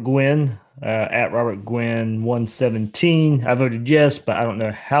 Robert Gwynn, at Robert Gwynn 117. I voted yes, but I don't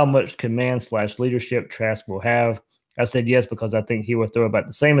know how much command/leadership Trask will have. I said yes because I think he will throw about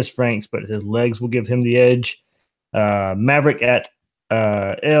the same as Franks, but his legs will give him the edge. Maverick at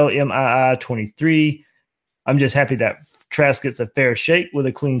LMII 23. I'm just happy that Trask gets a fair shake with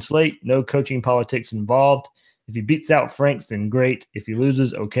a clean slate. No coaching politics involved. If he beats out Franks, then great. If he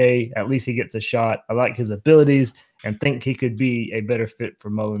loses, okay. At least he gets a shot. I like his abilities and think he could be a better fit for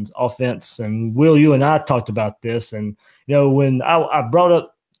Mullen's offense. And Will, you and I talked about this. And, when I brought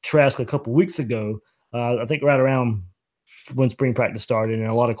up Trask a couple weeks ago, I think right around when spring practice started, and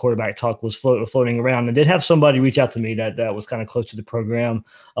a lot of quarterback talk was floating around. And did have somebody reach out to me that was kind of close to the program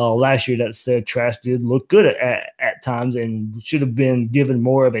last year that said Trask did look good at times and should have been given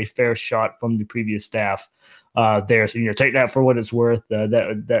more of a fair shot from the previous staff. There, so take that for what it's worth.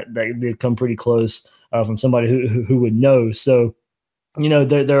 That did come pretty close from somebody who would know. So,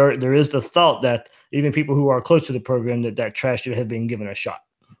 there is the thought that even people who are close to the program that Trask should have been given a shot.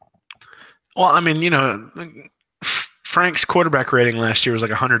 Well, I mean, Frank's quarterback rating last year was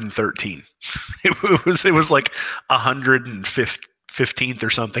like 113. It was like 115th or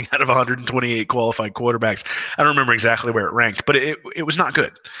something out of 128 qualified quarterbacks. I don't remember exactly where it ranked, but it was not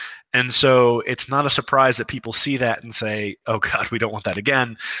good. And so it's not a surprise that people see that and say, oh God, we don't want that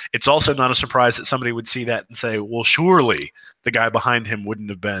again. It's also not a surprise that somebody would see that and say, well, surely the guy behind him wouldn't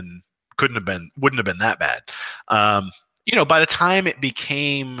have been that bad. By the time it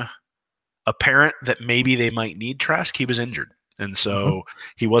became apparent that maybe they might need Trask, he was injured. And so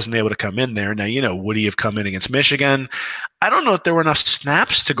he wasn't able to come in there. Now, would he have come in against Michigan? I don't know if there were enough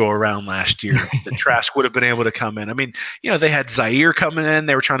snaps to go around last year that Trask would have been able to come in. I mean, they had Zaire coming in.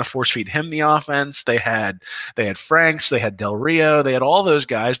 They were trying to force feed him the offense. They had Franks. They had Del Rio. They had all those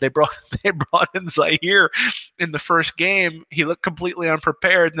guys. They brought in Zaire in the first game. He looked completely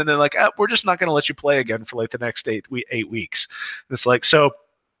unprepared. And then they're like, we're just not going to let you play again for like the next 8 weeks. It's like, so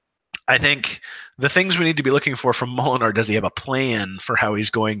I think the things we need to be looking for from Mullen are, does he have a plan for how he's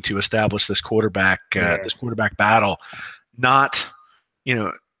going to establish this quarterback battle? Not,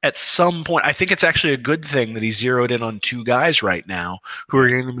 at some point, I think it's actually a good thing that he zeroed in on 2 guys right now who are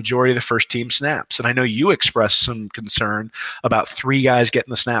getting the majority of the first team snaps. And I know you expressed some concern about 3 guys getting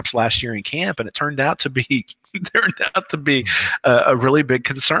the snaps last year in camp, and it turned out to be a really big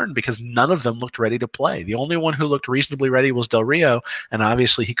concern because none of them looked ready to play. The only one who looked reasonably ready was Del Rio, and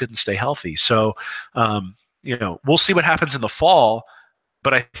obviously he couldn't stay healthy. So, we'll see what happens in the fall,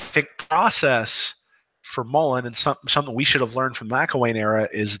 but I think process for Mullen, and something we should have learned from the McElwain era,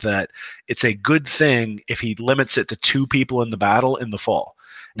 is that it's a good thing if he limits it to 2 people in the battle in the fall.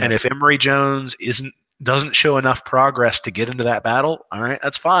 Yeah. And if Emory Jones doesn't show enough progress to get into that battle, all right,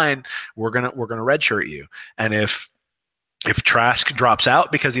 that's fine. We're gonna redshirt you. And if Trask drops out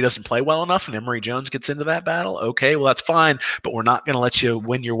because he doesn't play well enough and Emory Jones gets into that battle, okay, well, that's fine, but we're not going to let you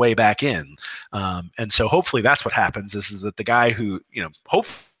win your way back in. And so hopefully that's what happens, is that the guy who,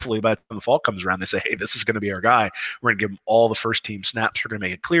 hopefully by the time the fall comes around, they say, hey, this is going to be our guy. We're going to give him all the first team snaps. We're going to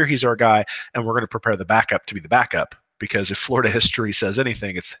make it clear he's our guy, and we're going to prepare the backup to be the backup. Because if Florida history says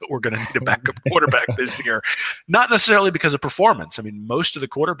anything, it's that we're going to need a backup quarterback this year. Not necessarily because of performance. I mean, most of the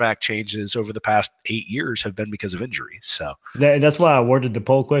quarterback changes over the past 8 years have been because of injury. So that's why I worded the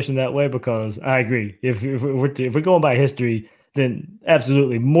poll question that way, because I agree. If we're going by history, then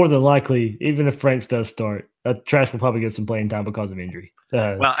absolutely, more than likely, even if Franks does start, Trask will probably get some playing time because of injury.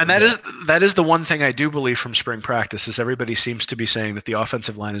 And that is the one thing I do believe from spring practice, is everybody seems to be saying that the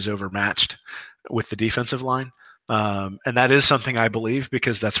offensive line is overmatched with the defensive line. And that is something I believe,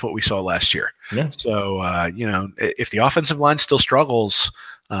 because that's what we saw last year. Yeah. So, if the offensive line still struggles,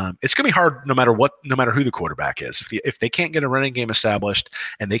 it's going to be hard no matter who the quarterback is. If they can't get a running game established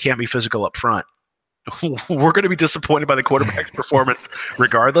and they can't be physical up front, we're going to be disappointed by the quarterback's performance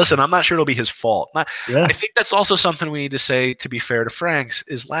regardless. And I'm not sure it'll be his fault. I think that's also something we need to say, to be fair to Franks,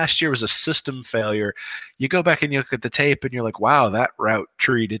 is last year was a system failure. You go back and you look at the tape and you're like, wow, that route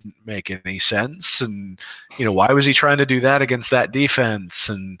tree didn't make any sense. And, why was he trying to do that against that defense?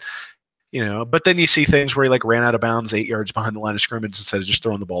 And, But then you see things where he like ran out of bounds 8 yards behind the line of scrimmage instead of just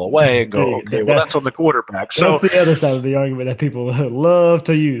throwing the ball away and go, okay, well, that's on the quarterback. So that's the other side of the argument that people love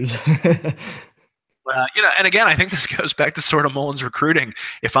to use. And again, I think this goes back to sort of Mullen's recruiting.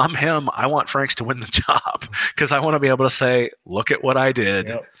 If I'm him, I want Franks to win the job because I want to be able to say, look at what I did.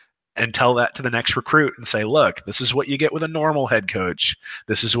 Yep. And tell that to the next recruit and say, look, this is what you get with a normal head coach.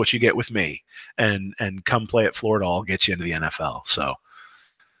 This is what you get with me. And come play at Florida. I'll get you into the NFL. So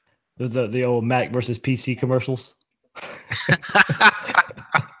the old Mac versus PC commercials.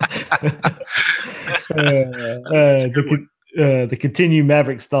 The continued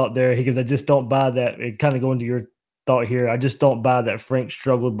Mavericks thought there, because I just don't buy that. It kind of go into your thought here. I just don't buy that Frank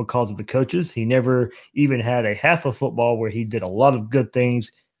struggled because of the coaches. He never even had a half of football where he did a lot of good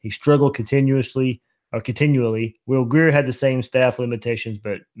things. He struggled continually. Will Grier had the same staff limitations,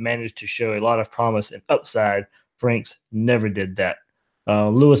 but managed to show a lot of promise and upside. Franks never did that.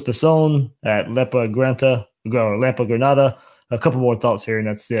 Louis Besson at Lampa Granada. A couple more thoughts here, and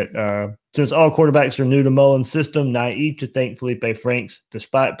that's it. Since all quarterbacks are new to Mullen's system, naive to think Felipe Franks,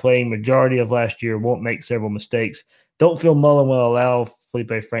 despite playing majority of last year, won't make several mistakes. Don't feel Mullen will allow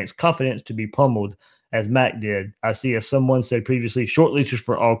Felipe Franks' confidence to be pummeled as Mac did. I see, as someone said previously, short leashes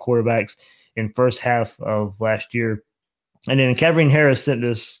for all quarterbacks in first half of last year. And then Catherine Harris sent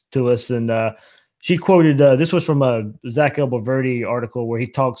this to us, and she quoted, this was from a Zach Elberverdi article where he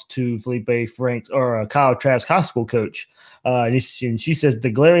talks to Felipe Franks, or Kyle Trask high school coach. And she says,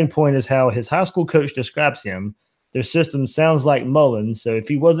 the glaring point is how his high school coach describes him. Their system sounds like Mullen, so if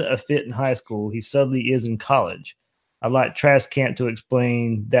he wasn't a fit in high school, he suddenly is in college. I'd like Trask Camp to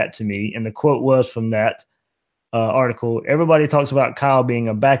explain that to me. And the quote was from that article, everybody talks about Kyle being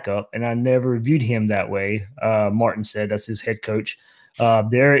a backup, and I never viewed him that way, Martin said. That's his head coach.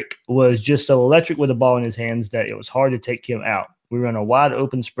 Derek was just so electric with the ball in his hands that it was hard to take him out. We run a wide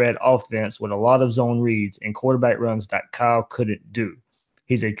open spread offense with a lot of zone reads and quarterback runs that Kyle couldn't do.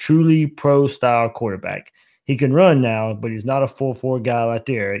 He's a truly pro-style quarterback. He can run now, but he's not a 4.4 guy like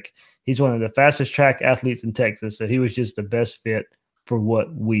Derek. He's one of the fastest track athletes in Texas, so he was just the best fit for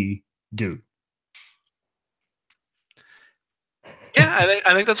what we do. Yeah,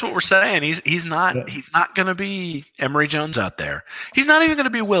 I think that's what we're saying. He's not going to be Emory Jones out there. He's not even going to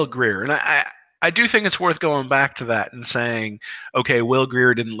be Will Grier. And I do think it's worth going back to that and saying, okay, Will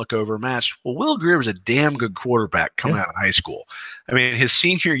Grier didn't look overmatched. Well, Will Grier was a damn good quarterback coming out of high school. I mean, his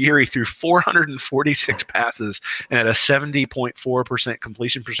senior year, he threw 446 passes and had a 70.4%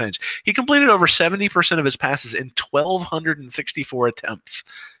 completion percentage. He completed over 70% of his passes in 1,264 attempts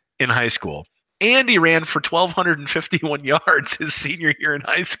in high school. And he ran for 1,251 yards his senior year in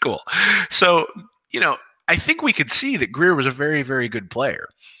high school. So, I think we could see that Grier was a very, very good player.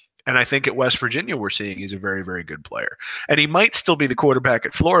 And I think at West Virginia, we're seeing he's a very, very good player. And he might still be the quarterback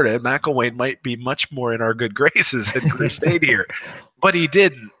at Florida. McElwain might be much more in our good graces had Grier stayed here. But he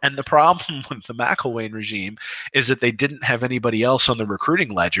didn't. And the problem with the McElwain regime is that they didn't have anybody else on the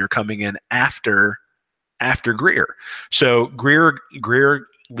recruiting ledger coming in after Grier. So Grier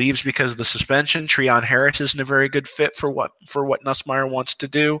leaves because of the suspension. Treon Harris isn't a very good fit for what Nussmeier wants to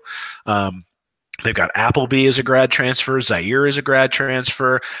do. They've got Appleby as a grad transfer. Zaire is a grad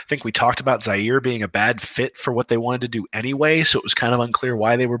transfer. I think we talked about Zaire being a bad fit for what they wanted to do anyway, so it was kind of unclear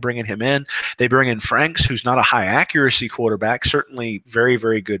why they were bringing him in. They bring in Franks, who's not a high accuracy quarterback, certainly very,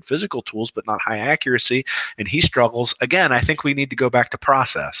 very good physical tools, but not high accuracy, and he struggles. Again, I think we need to go back to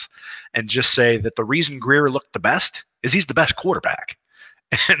process and just say that the reason Grier looked the best is he's the best quarterback.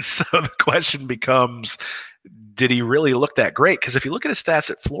 And so the question becomes, did he really look that great? Because if you look at his stats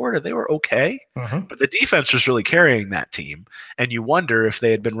at Florida, they were okay, but the defense was really carrying that team. And you wonder if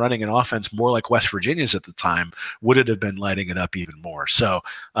they had been running an offense more like West Virginia's at the time, would it have been lighting it up even more? So,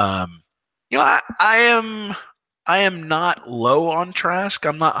 I am not low on Trask.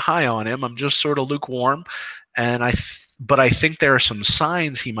 I'm not high on him. I'm just sort of lukewarm. And but I think there are some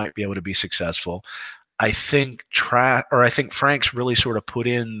signs he might be able to be successful. I think Franks really sort of put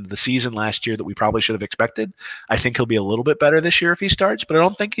in the season last year that we probably should have expected. I think he'll be a little bit better this year if he starts, but I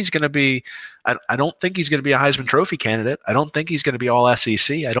don't think he's going to be. I don't think he's going to be a Heisman Trophy candidate. I don't think he's going to be all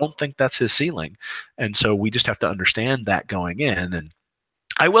SEC. I don't think that's his ceiling, and so we just have to understand that going in. And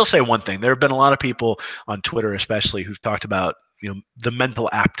I will say one thing: there have been a lot of people on Twitter, especially, who've talked about the mental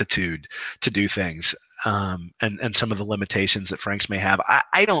aptitude to do things. And some of the limitations that Franks may have.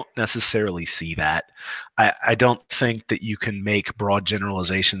 I don't necessarily see that. I don't think that you can make broad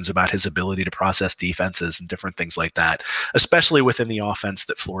generalizations about his ability to process defenses and different things like that, especially within the offense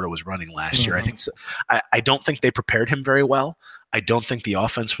that Florida was running last year. I think so. I don't think they prepared him very well. I don't think the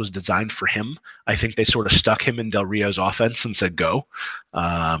offense was designed for him. I think they sort of stuck him in Del Rio's offense and said, go.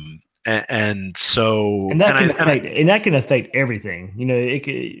 And so that can affect everything. You know, it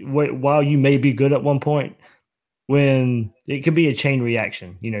could, while you may be good at one point, when it could be a chain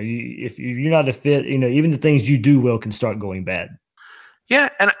reaction. You know, if you're not a fit, you know, even the things you do well can start going bad. Yeah,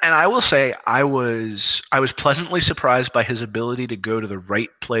 and I will say I was pleasantly surprised by his ability to go to the right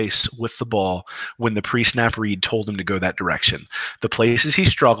place with the ball when the pre-snap read told him to go that direction. The places he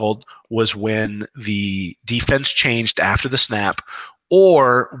struggled was when the defense changed after the snap,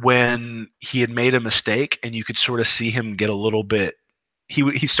 or when he had made a mistake and you could sort of see him get a little bit.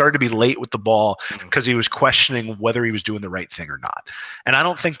 He started to be late with the ball because he was questioning whether he was doing the right thing or not. And I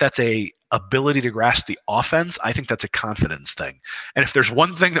don't think that's a ability to grasp the offense. I think that's a confidence thing. And if there's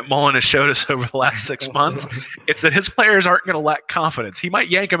one thing that Mullen has showed us over the last 6 months, it's that his players aren't going to lack confidence. He might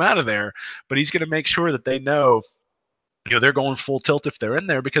yank them out of there, but he's going to make sure that they know, you know, they're going full tilt if they're in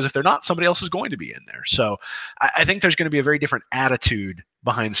there, because if they're not, somebody else is going to be in there. So I think there's going to be a very different attitude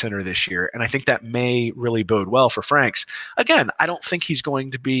behind center this year, and I think that may really bode well for Franks. Again, I don't think he's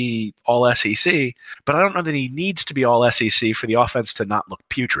going to be all SEC, but I don't know that he needs to be all SEC for the offense to not look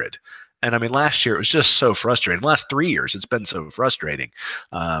putrid. And I mean, last year it was just so frustrating. The last 3 years it's been so frustrating,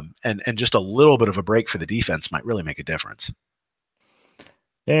 and just a little bit of a break for the defense might really make a difference.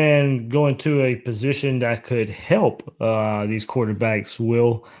 And going to a position that could help these quarterbacks,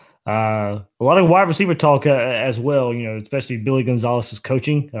 Will. A lot of wide receiver talk as well, you know, especially Billy Gonzalez's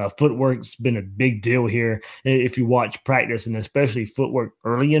coaching. Footwork's been a big deal here if you watch practice, and especially footwork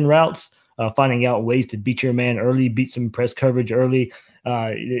early in routes, finding out ways to beat your man early, beat some press coverage early.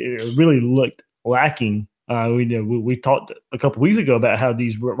 It really looked lacking. We talked a couple weeks ago about how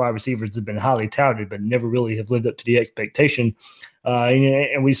these wide receivers have been highly touted, but never really have lived up to the expectation.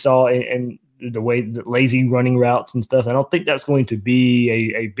 And we saw in the way that lazy running routes and stuff. I don't think that's going to be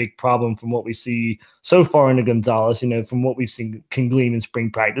a big problem from what we see so far in the Gonzalez, you know, from what we've seen can glean in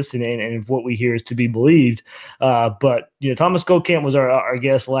spring practice, and if what we hear is to be believed. But, you know, Thomas Goldkamp was our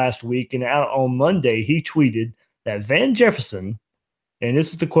guest last week, and out on Monday, he tweeted that Van Jefferson, and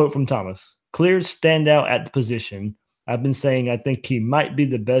this is the quote from Thomas, clear standout at the position. I've been saying I think he might be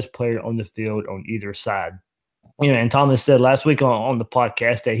the best player on the field on either side. You know, and Thomas said last week on the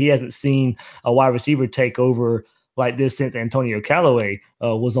podcast that he hasn't seen a wide receiver take over like this since Antonio Callaway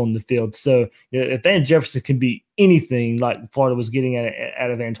was on the field. So, you know, if Van Jefferson can be anything like Florida was getting out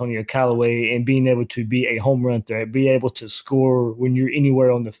of Antonio Callaway and being able to be a home run threat, be able to score when you're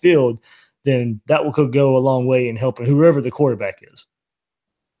anywhere on the field, then that could go a long way in helping whoever the quarterback is.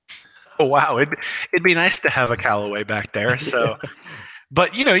 Oh, wow. It'd be nice to have a Callaway back there. So.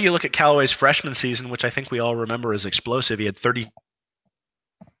 But, you know, you look at Callaway's freshman season, which I think we all remember as explosive. He had 35.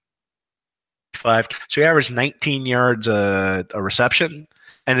 So he averaged 19 yards a reception.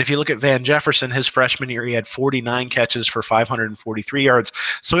 And if you look at Van Jefferson, his freshman year, he had 49 catches for 543 yards.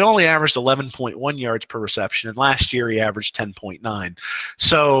 So he only averaged 11.1 yards per reception. And last year he averaged 10.9.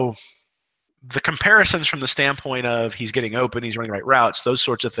 So the comparisons from the standpoint of he's getting open, he's running right routes, those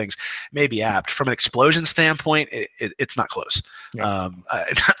sorts of things may be apt. From an explosion standpoint, it's not close. Yeah.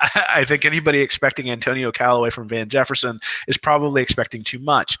 I think anybody expecting Antonio Callaway from Van Jefferson is probably expecting too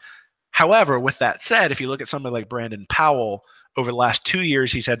much. However, with that said, if you look at somebody like Brandon Powell, over the last 2 years,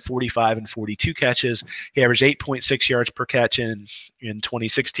 he's had 45 and 42 catches. He averaged 8.6 yards per catch in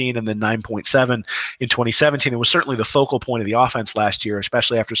 2016 and then 9.7 in 2017. It was certainly the focal point of the offense last year,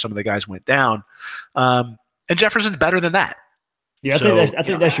 especially after some of the guys went down. And Jefferson's better than that. Yeah, I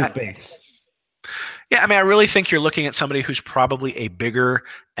think that's your base. Yeah, I mean, I really think you're looking at somebody who's probably a bigger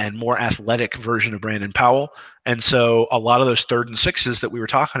and more athletic version of Brandon Powell. And so a lot of those 3rd and 6s that we were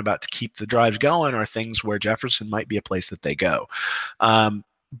talking about to keep the drives going are things where Jefferson might be a place that they go.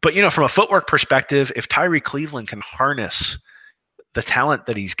 But, you know, from a footwork perspective, if Tyree Cleveland can harness the talent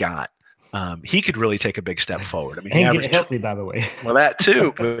that he's got, he could really take a big step forward. I mean, he averaged healthy, by the way. Well, that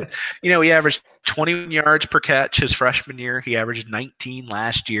too. But, you know, he averaged 21 yards per catch his freshman year. He averaged 19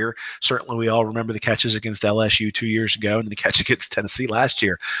 last year. Certainly, we all remember the catches against LSU 2 years ago and the catch against Tennessee last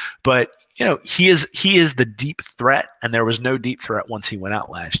year. But, you know, he is the deep threat, and there was no deep threat once he went out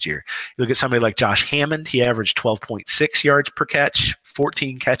last year. You look at somebody like Josh Hammond. He averaged 12.6 yards per catch,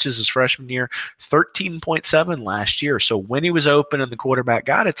 14 catches his freshman year, 13.7 last year. So when he was open and the quarterback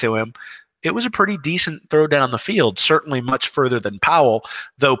got it to him, it was a pretty decent throw down the field, certainly much further than Powell,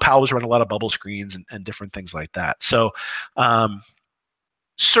 though Powell was running a lot of bubble screens and different things like that. So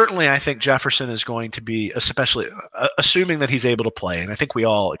certainly I think Jefferson is going to be, especially assuming that he's able to play, and I think we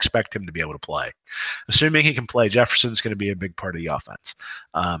all expect him to be able to play. Assuming he can play, Jefferson's going to be a big part of the offense.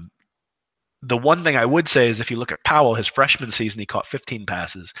 The one thing I would say is if you look at Powell, his freshman season, he caught 15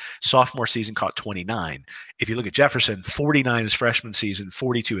 passes. Sophomore season caught 29. If you look at Jefferson, 49 his freshman season,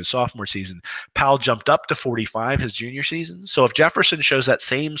 42 his sophomore season. Powell jumped up to 45 his junior season. So if Jefferson shows that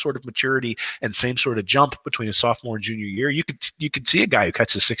same sort of maturity and same sort of jump between his sophomore and junior year, you could see a guy who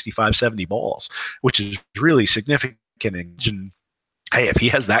catches 65, 70 balls, which is really significant. And hey, if he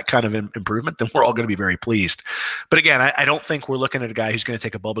has that kind of improvement, then we're all going to be very pleased. But again, I don't think we're looking at a guy who's going to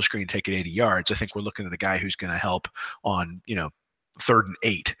take a bubble screen and take it 80 yards. I think we're looking at a guy who's going to help on, 3rd and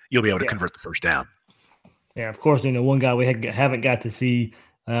 8. You'll be able to convert the first down. Yeah, of course, one guy we haven't got to see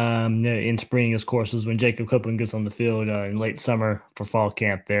in spring, of course, is when Jacob Copeland gets on the field in late summer for fall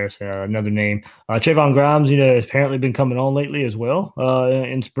camp there. So another name. Trayvon Grimes, has apparently been coming on lately as well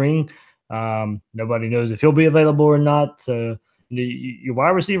in spring. Nobody knows if he'll be available or not. So your wide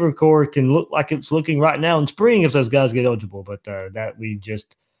receiver core can look like it's looking right now in spring if those guys get eligible, but that we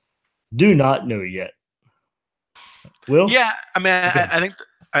just do not know yet. Will? Yeah, I mean, Okay.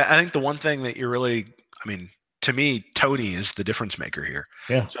 I think the one thing that you're really, to me, Tony is the difference maker here.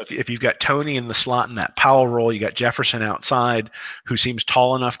 Yeah. So if you've got Tony in the slot in that Powell role, you got Jefferson outside, who seems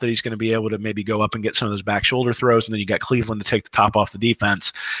tall enough that he's going to be able to maybe go up and get some of those back shoulder throws, and then you got Cleveland to take the top off the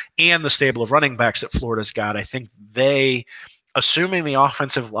defense, and the stable of running backs that Florida's got. I think assuming the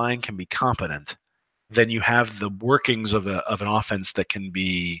offensive line can be competent, then you have the workings of an offense that can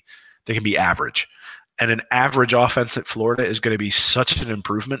be average. And an average offense at Florida is going to be such an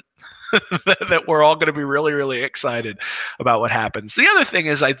improvement that we're all going to be really, really excited about what happens. The other thing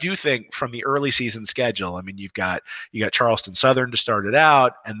is, I do think from the early season schedule, you've got Charleston Southern to start it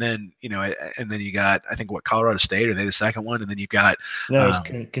out, and then you got, I think, Colorado State, are they the second one? And then you've got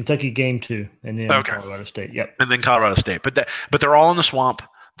it's Kentucky game 2, and then Colorado State. Yep. And then Colorado State, but they're all in the swamp.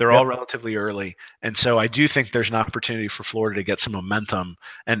 They're all relatively early. And so I do think there's an opportunity for Florida to get some momentum.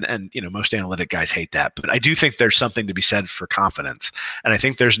 And most analytic guys hate that. But I do think there's something to be said for confidence. And I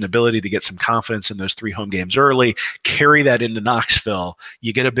think there's an ability to get some confidence in those 3 home games early, carry that into Knoxville.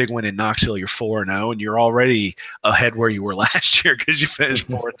 You get a big win in Knoxville, you're 4-0, and you're already ahead where you were last year because you finished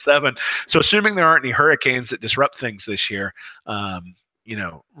 4-7. So assuming there aren't any hurricanes that disrupt things this year,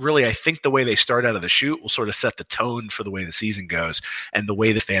 really, I think the way they start out of the chute will sort of set the tone for the way the season goes and the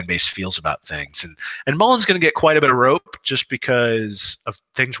way the fan base feels about things. And Mullen's going to get quite a bit of rope just because of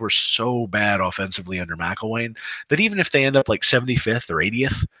things were so bad offensively under McElwain that even if they end up like 75th or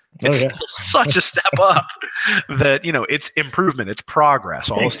 80th, it's still such a step up that, it's improvement, it's progress.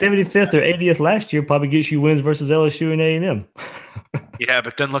 75th or 80th last year probably gets you wins versus LSU and A&M. Yeah,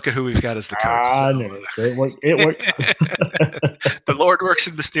 but then look at who we've got as the coach. So it worked. The Lord works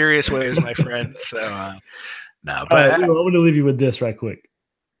in mysterious ways, my friend. So, no. But I'm going to leave you with this right quick.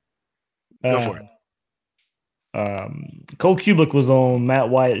 Go for it. Cole Kubelik was on Matt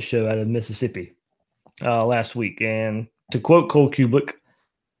Wyatt's show out of Mississippi last week, and to quote Cole Kubelik,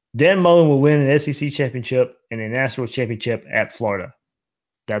 Dan Mullen will win an SEC championship and a national championship at Florida.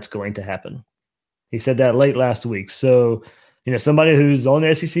 That's going to happen. He said that late last week. So, somebody who's on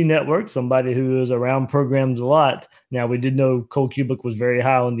the SEC network, somebody who is around programs a lot. Now, we did know Cole Kubelik was very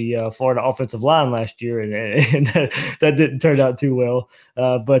high on the Florida offensive line last year, and that didn't turn out too well.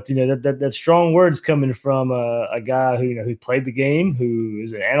 But that strong words coming from a guy who played the game, who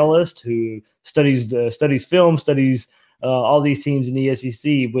is an analyst, who studies film, studies all these teams in the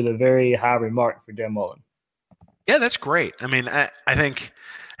SEC with a very high remark for Dan Mullen. Yeah, that's great. I think.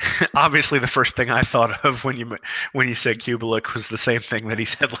 Obviously, the first thing I thought of when you said Kubelik was the same thing that he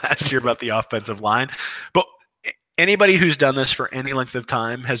said last year about the offensive line. But anybody who's done this for any length of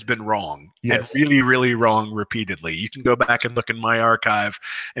time has been wrong, and really, really wrong repeatedly. You can go back and look in my archive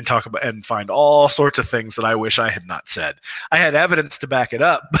and talk about and find all sorts of things that I wish I had not said. I had evidence to back it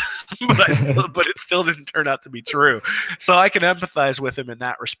up, but it still didn't turn out to be true. So I can empathize with him in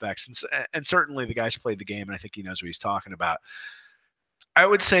that respect. And certainly the guy's played the game, and I think he knows what he's talking about. I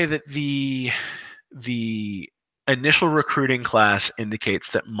would say that the initial recruiting class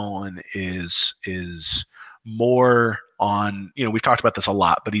indicates that Mullen is more on, we've talked about this a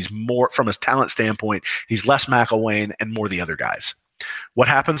lot, but he's more from his talent standpoint, he's less McElwain and more the other guys. What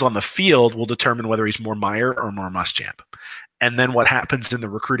happens on the field will determine whether he's more Meyer or more Muschamp. And then what happens in the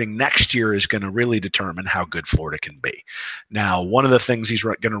recruiting next year is going to really determine how good Florida can be. Now, one of the things he's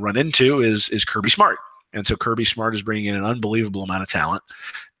going to run into is Kirby Smart. And so Kirby Smart is bringing in an unbelievable amount of talent.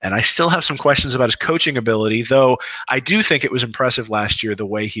 And I still have some questions about his coaching ability, though I do think it was impressive last year the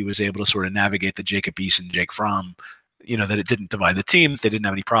way he was able to sort of navigate the Jacob Eason, Jake Fromm, that it didn't divide the team. They didn't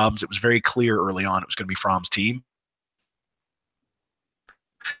have any problems. It was very clear early on it was going to be Fromm's team.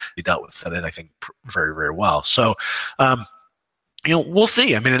 He dealt with that, I think, very, very well. So we'll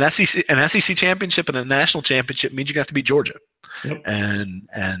see. I mean, an SEC championship and a national championship means you're going to have to beat Georgia. Yep.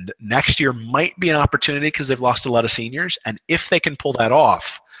 And next year might be an opportunity because they've lost a lot of seniors. And if they can pull that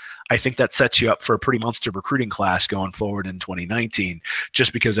off, I think that sets you up for a pretty monster recruiting class going forward in 2019,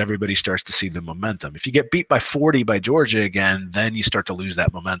 just because everybody starts to see the momentum. If you get beat by 40 by Georgia again, then you start to lose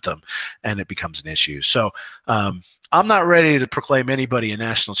that momentum and it becomes an issue. So I'm not ready to proclaim anybody a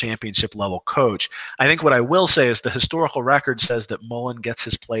national championship level coach. I think what I will say is the historical record says that Mullen gets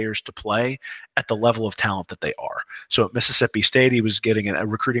his players to play at the level of talent that they are. So at Mississippi State, he was getting a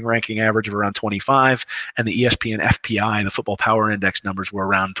recruiting ranking average of around 25, and the ESPN FPI, the Football Power Index numbers were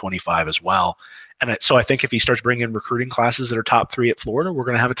around 25 as well. And so I think if he starts bringing in recruiting classes that are top 3 at Florida, we're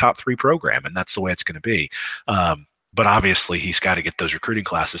going to have a top 3 program, and that's the way it's going to be. But obviously, he's got to get those recruiting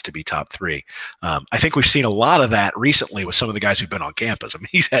classes to be top 3. I think we've seen a lot of that recently with some of the guys who've been on campus. I mean,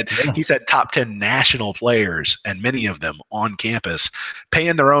 he's had top 10 national players, and many of them on campus,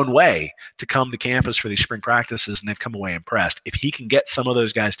 paying their own way to come to campus for these spring practices, and they've come away impressed. If he can get some of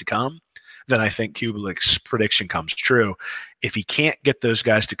those guys to come, then I think Kubelik's prediction comes true. If he can't get those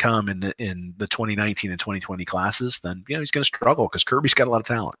guys to come in the 2019 and 2020 classes, then he's going to struggle because Kirby's got a lot of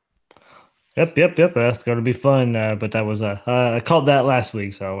talent. Yep. That's going to be fun. But that was I called that last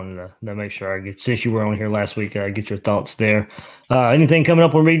week, so I wanted to make sure I get, since you were on here last week, get your thoughts there. Anything coming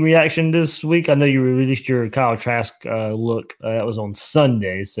up on Read and Reaction this week? I know you released your Kyle Trask look. That was on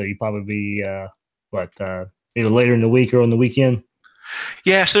Sunday, so you probably be either later in the week or on the weekend.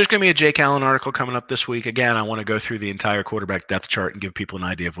 Yeah, so there's going to be a Jake Allen article coming up this week. Again, I want to go through the entire quarterback depth chart and give people an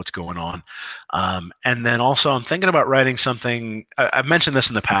idea of what's going on. And then also I'm thinking about writing something. I've mentioned this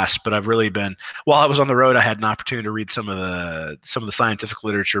in the past, but I've really been, while I was on the road, I had an opportunity to read some of the scientific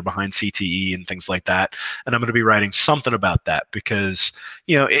literature behind CTE and things like that. And I'm going to be writing something about that because,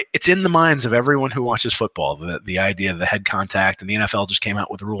 it's in the minds of everyone who watches football, the idea of the head contact, and the NFL just came out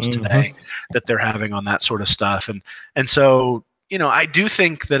with rules today that they're having on that sort of stuff. And so, I do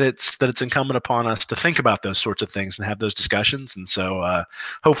think that it's incumbent upon us to think about those sorts of things and have those discussions. And so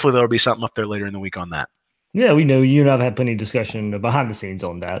hopefully there'll be something up there later in the week on that. Yeah, we know you and I've had plenty of discussion behind the scenes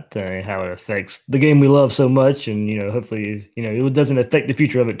on that, how it affects the game we love so much. And, hopefully, it doesn't affect the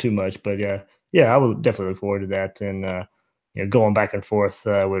future of it too much. But yeah, I would definitely look forward to that. And, going back and forth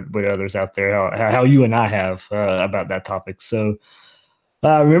with others out there, how you and I have about that topic. So,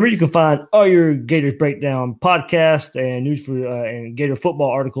 remember, you can find all your Gators Breakdown podcast and and Gator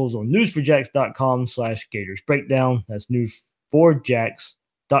football articles on news4jax.com/Gators Breakdown. That's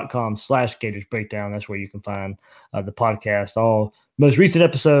news4jax.com/Gators Breakdown. That's where you can find the podcast, all most recent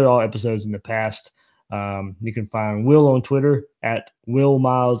episode, all episodes in the past. You can find Will on Twitter at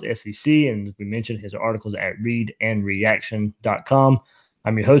WillMilesSEC, and as we mentioned, his articles at readandreaction.com.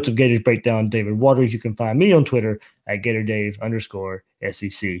 I'm your host of Gators Breakdown, David Waters. You can find me on Twitter at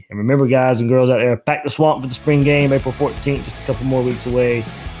GatorDave_SEC. And remember, guys and girls out there, pack the swamp for the spring game, April 14th, just a couple more weeks away.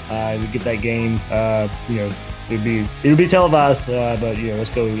 We get that game. It'll be televised, but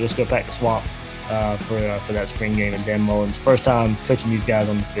let's go pack the swamp for that spring game and Dan Mullen's first time coaching these guys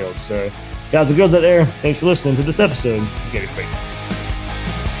on the field. So, guys and girls out there, thanks for listening to this episode of Gators Breakdown.